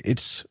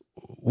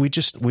 we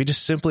just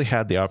simply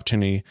had the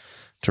opportunity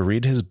to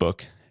read his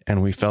book,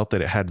 and we felt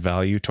that it had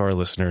value to our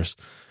listeners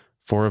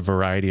for a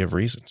variety of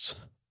reasons.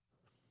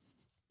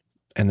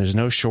 And there's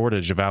no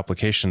shortage of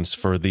applications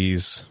for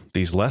these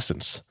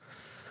lessons.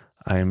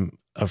 I'm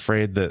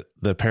afraid that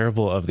the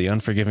parable of the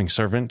unforgiving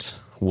servant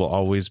will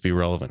always be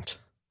relevant.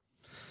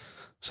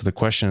 So the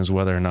question is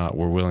whether or not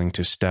we're willing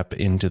to step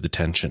into the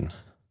tension.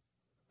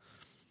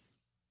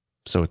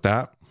 So with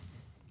that,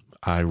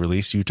 I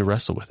release you to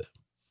wrestle with it.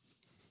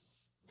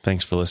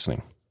 Thanks for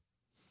listening.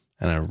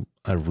 And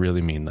I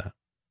really mean that.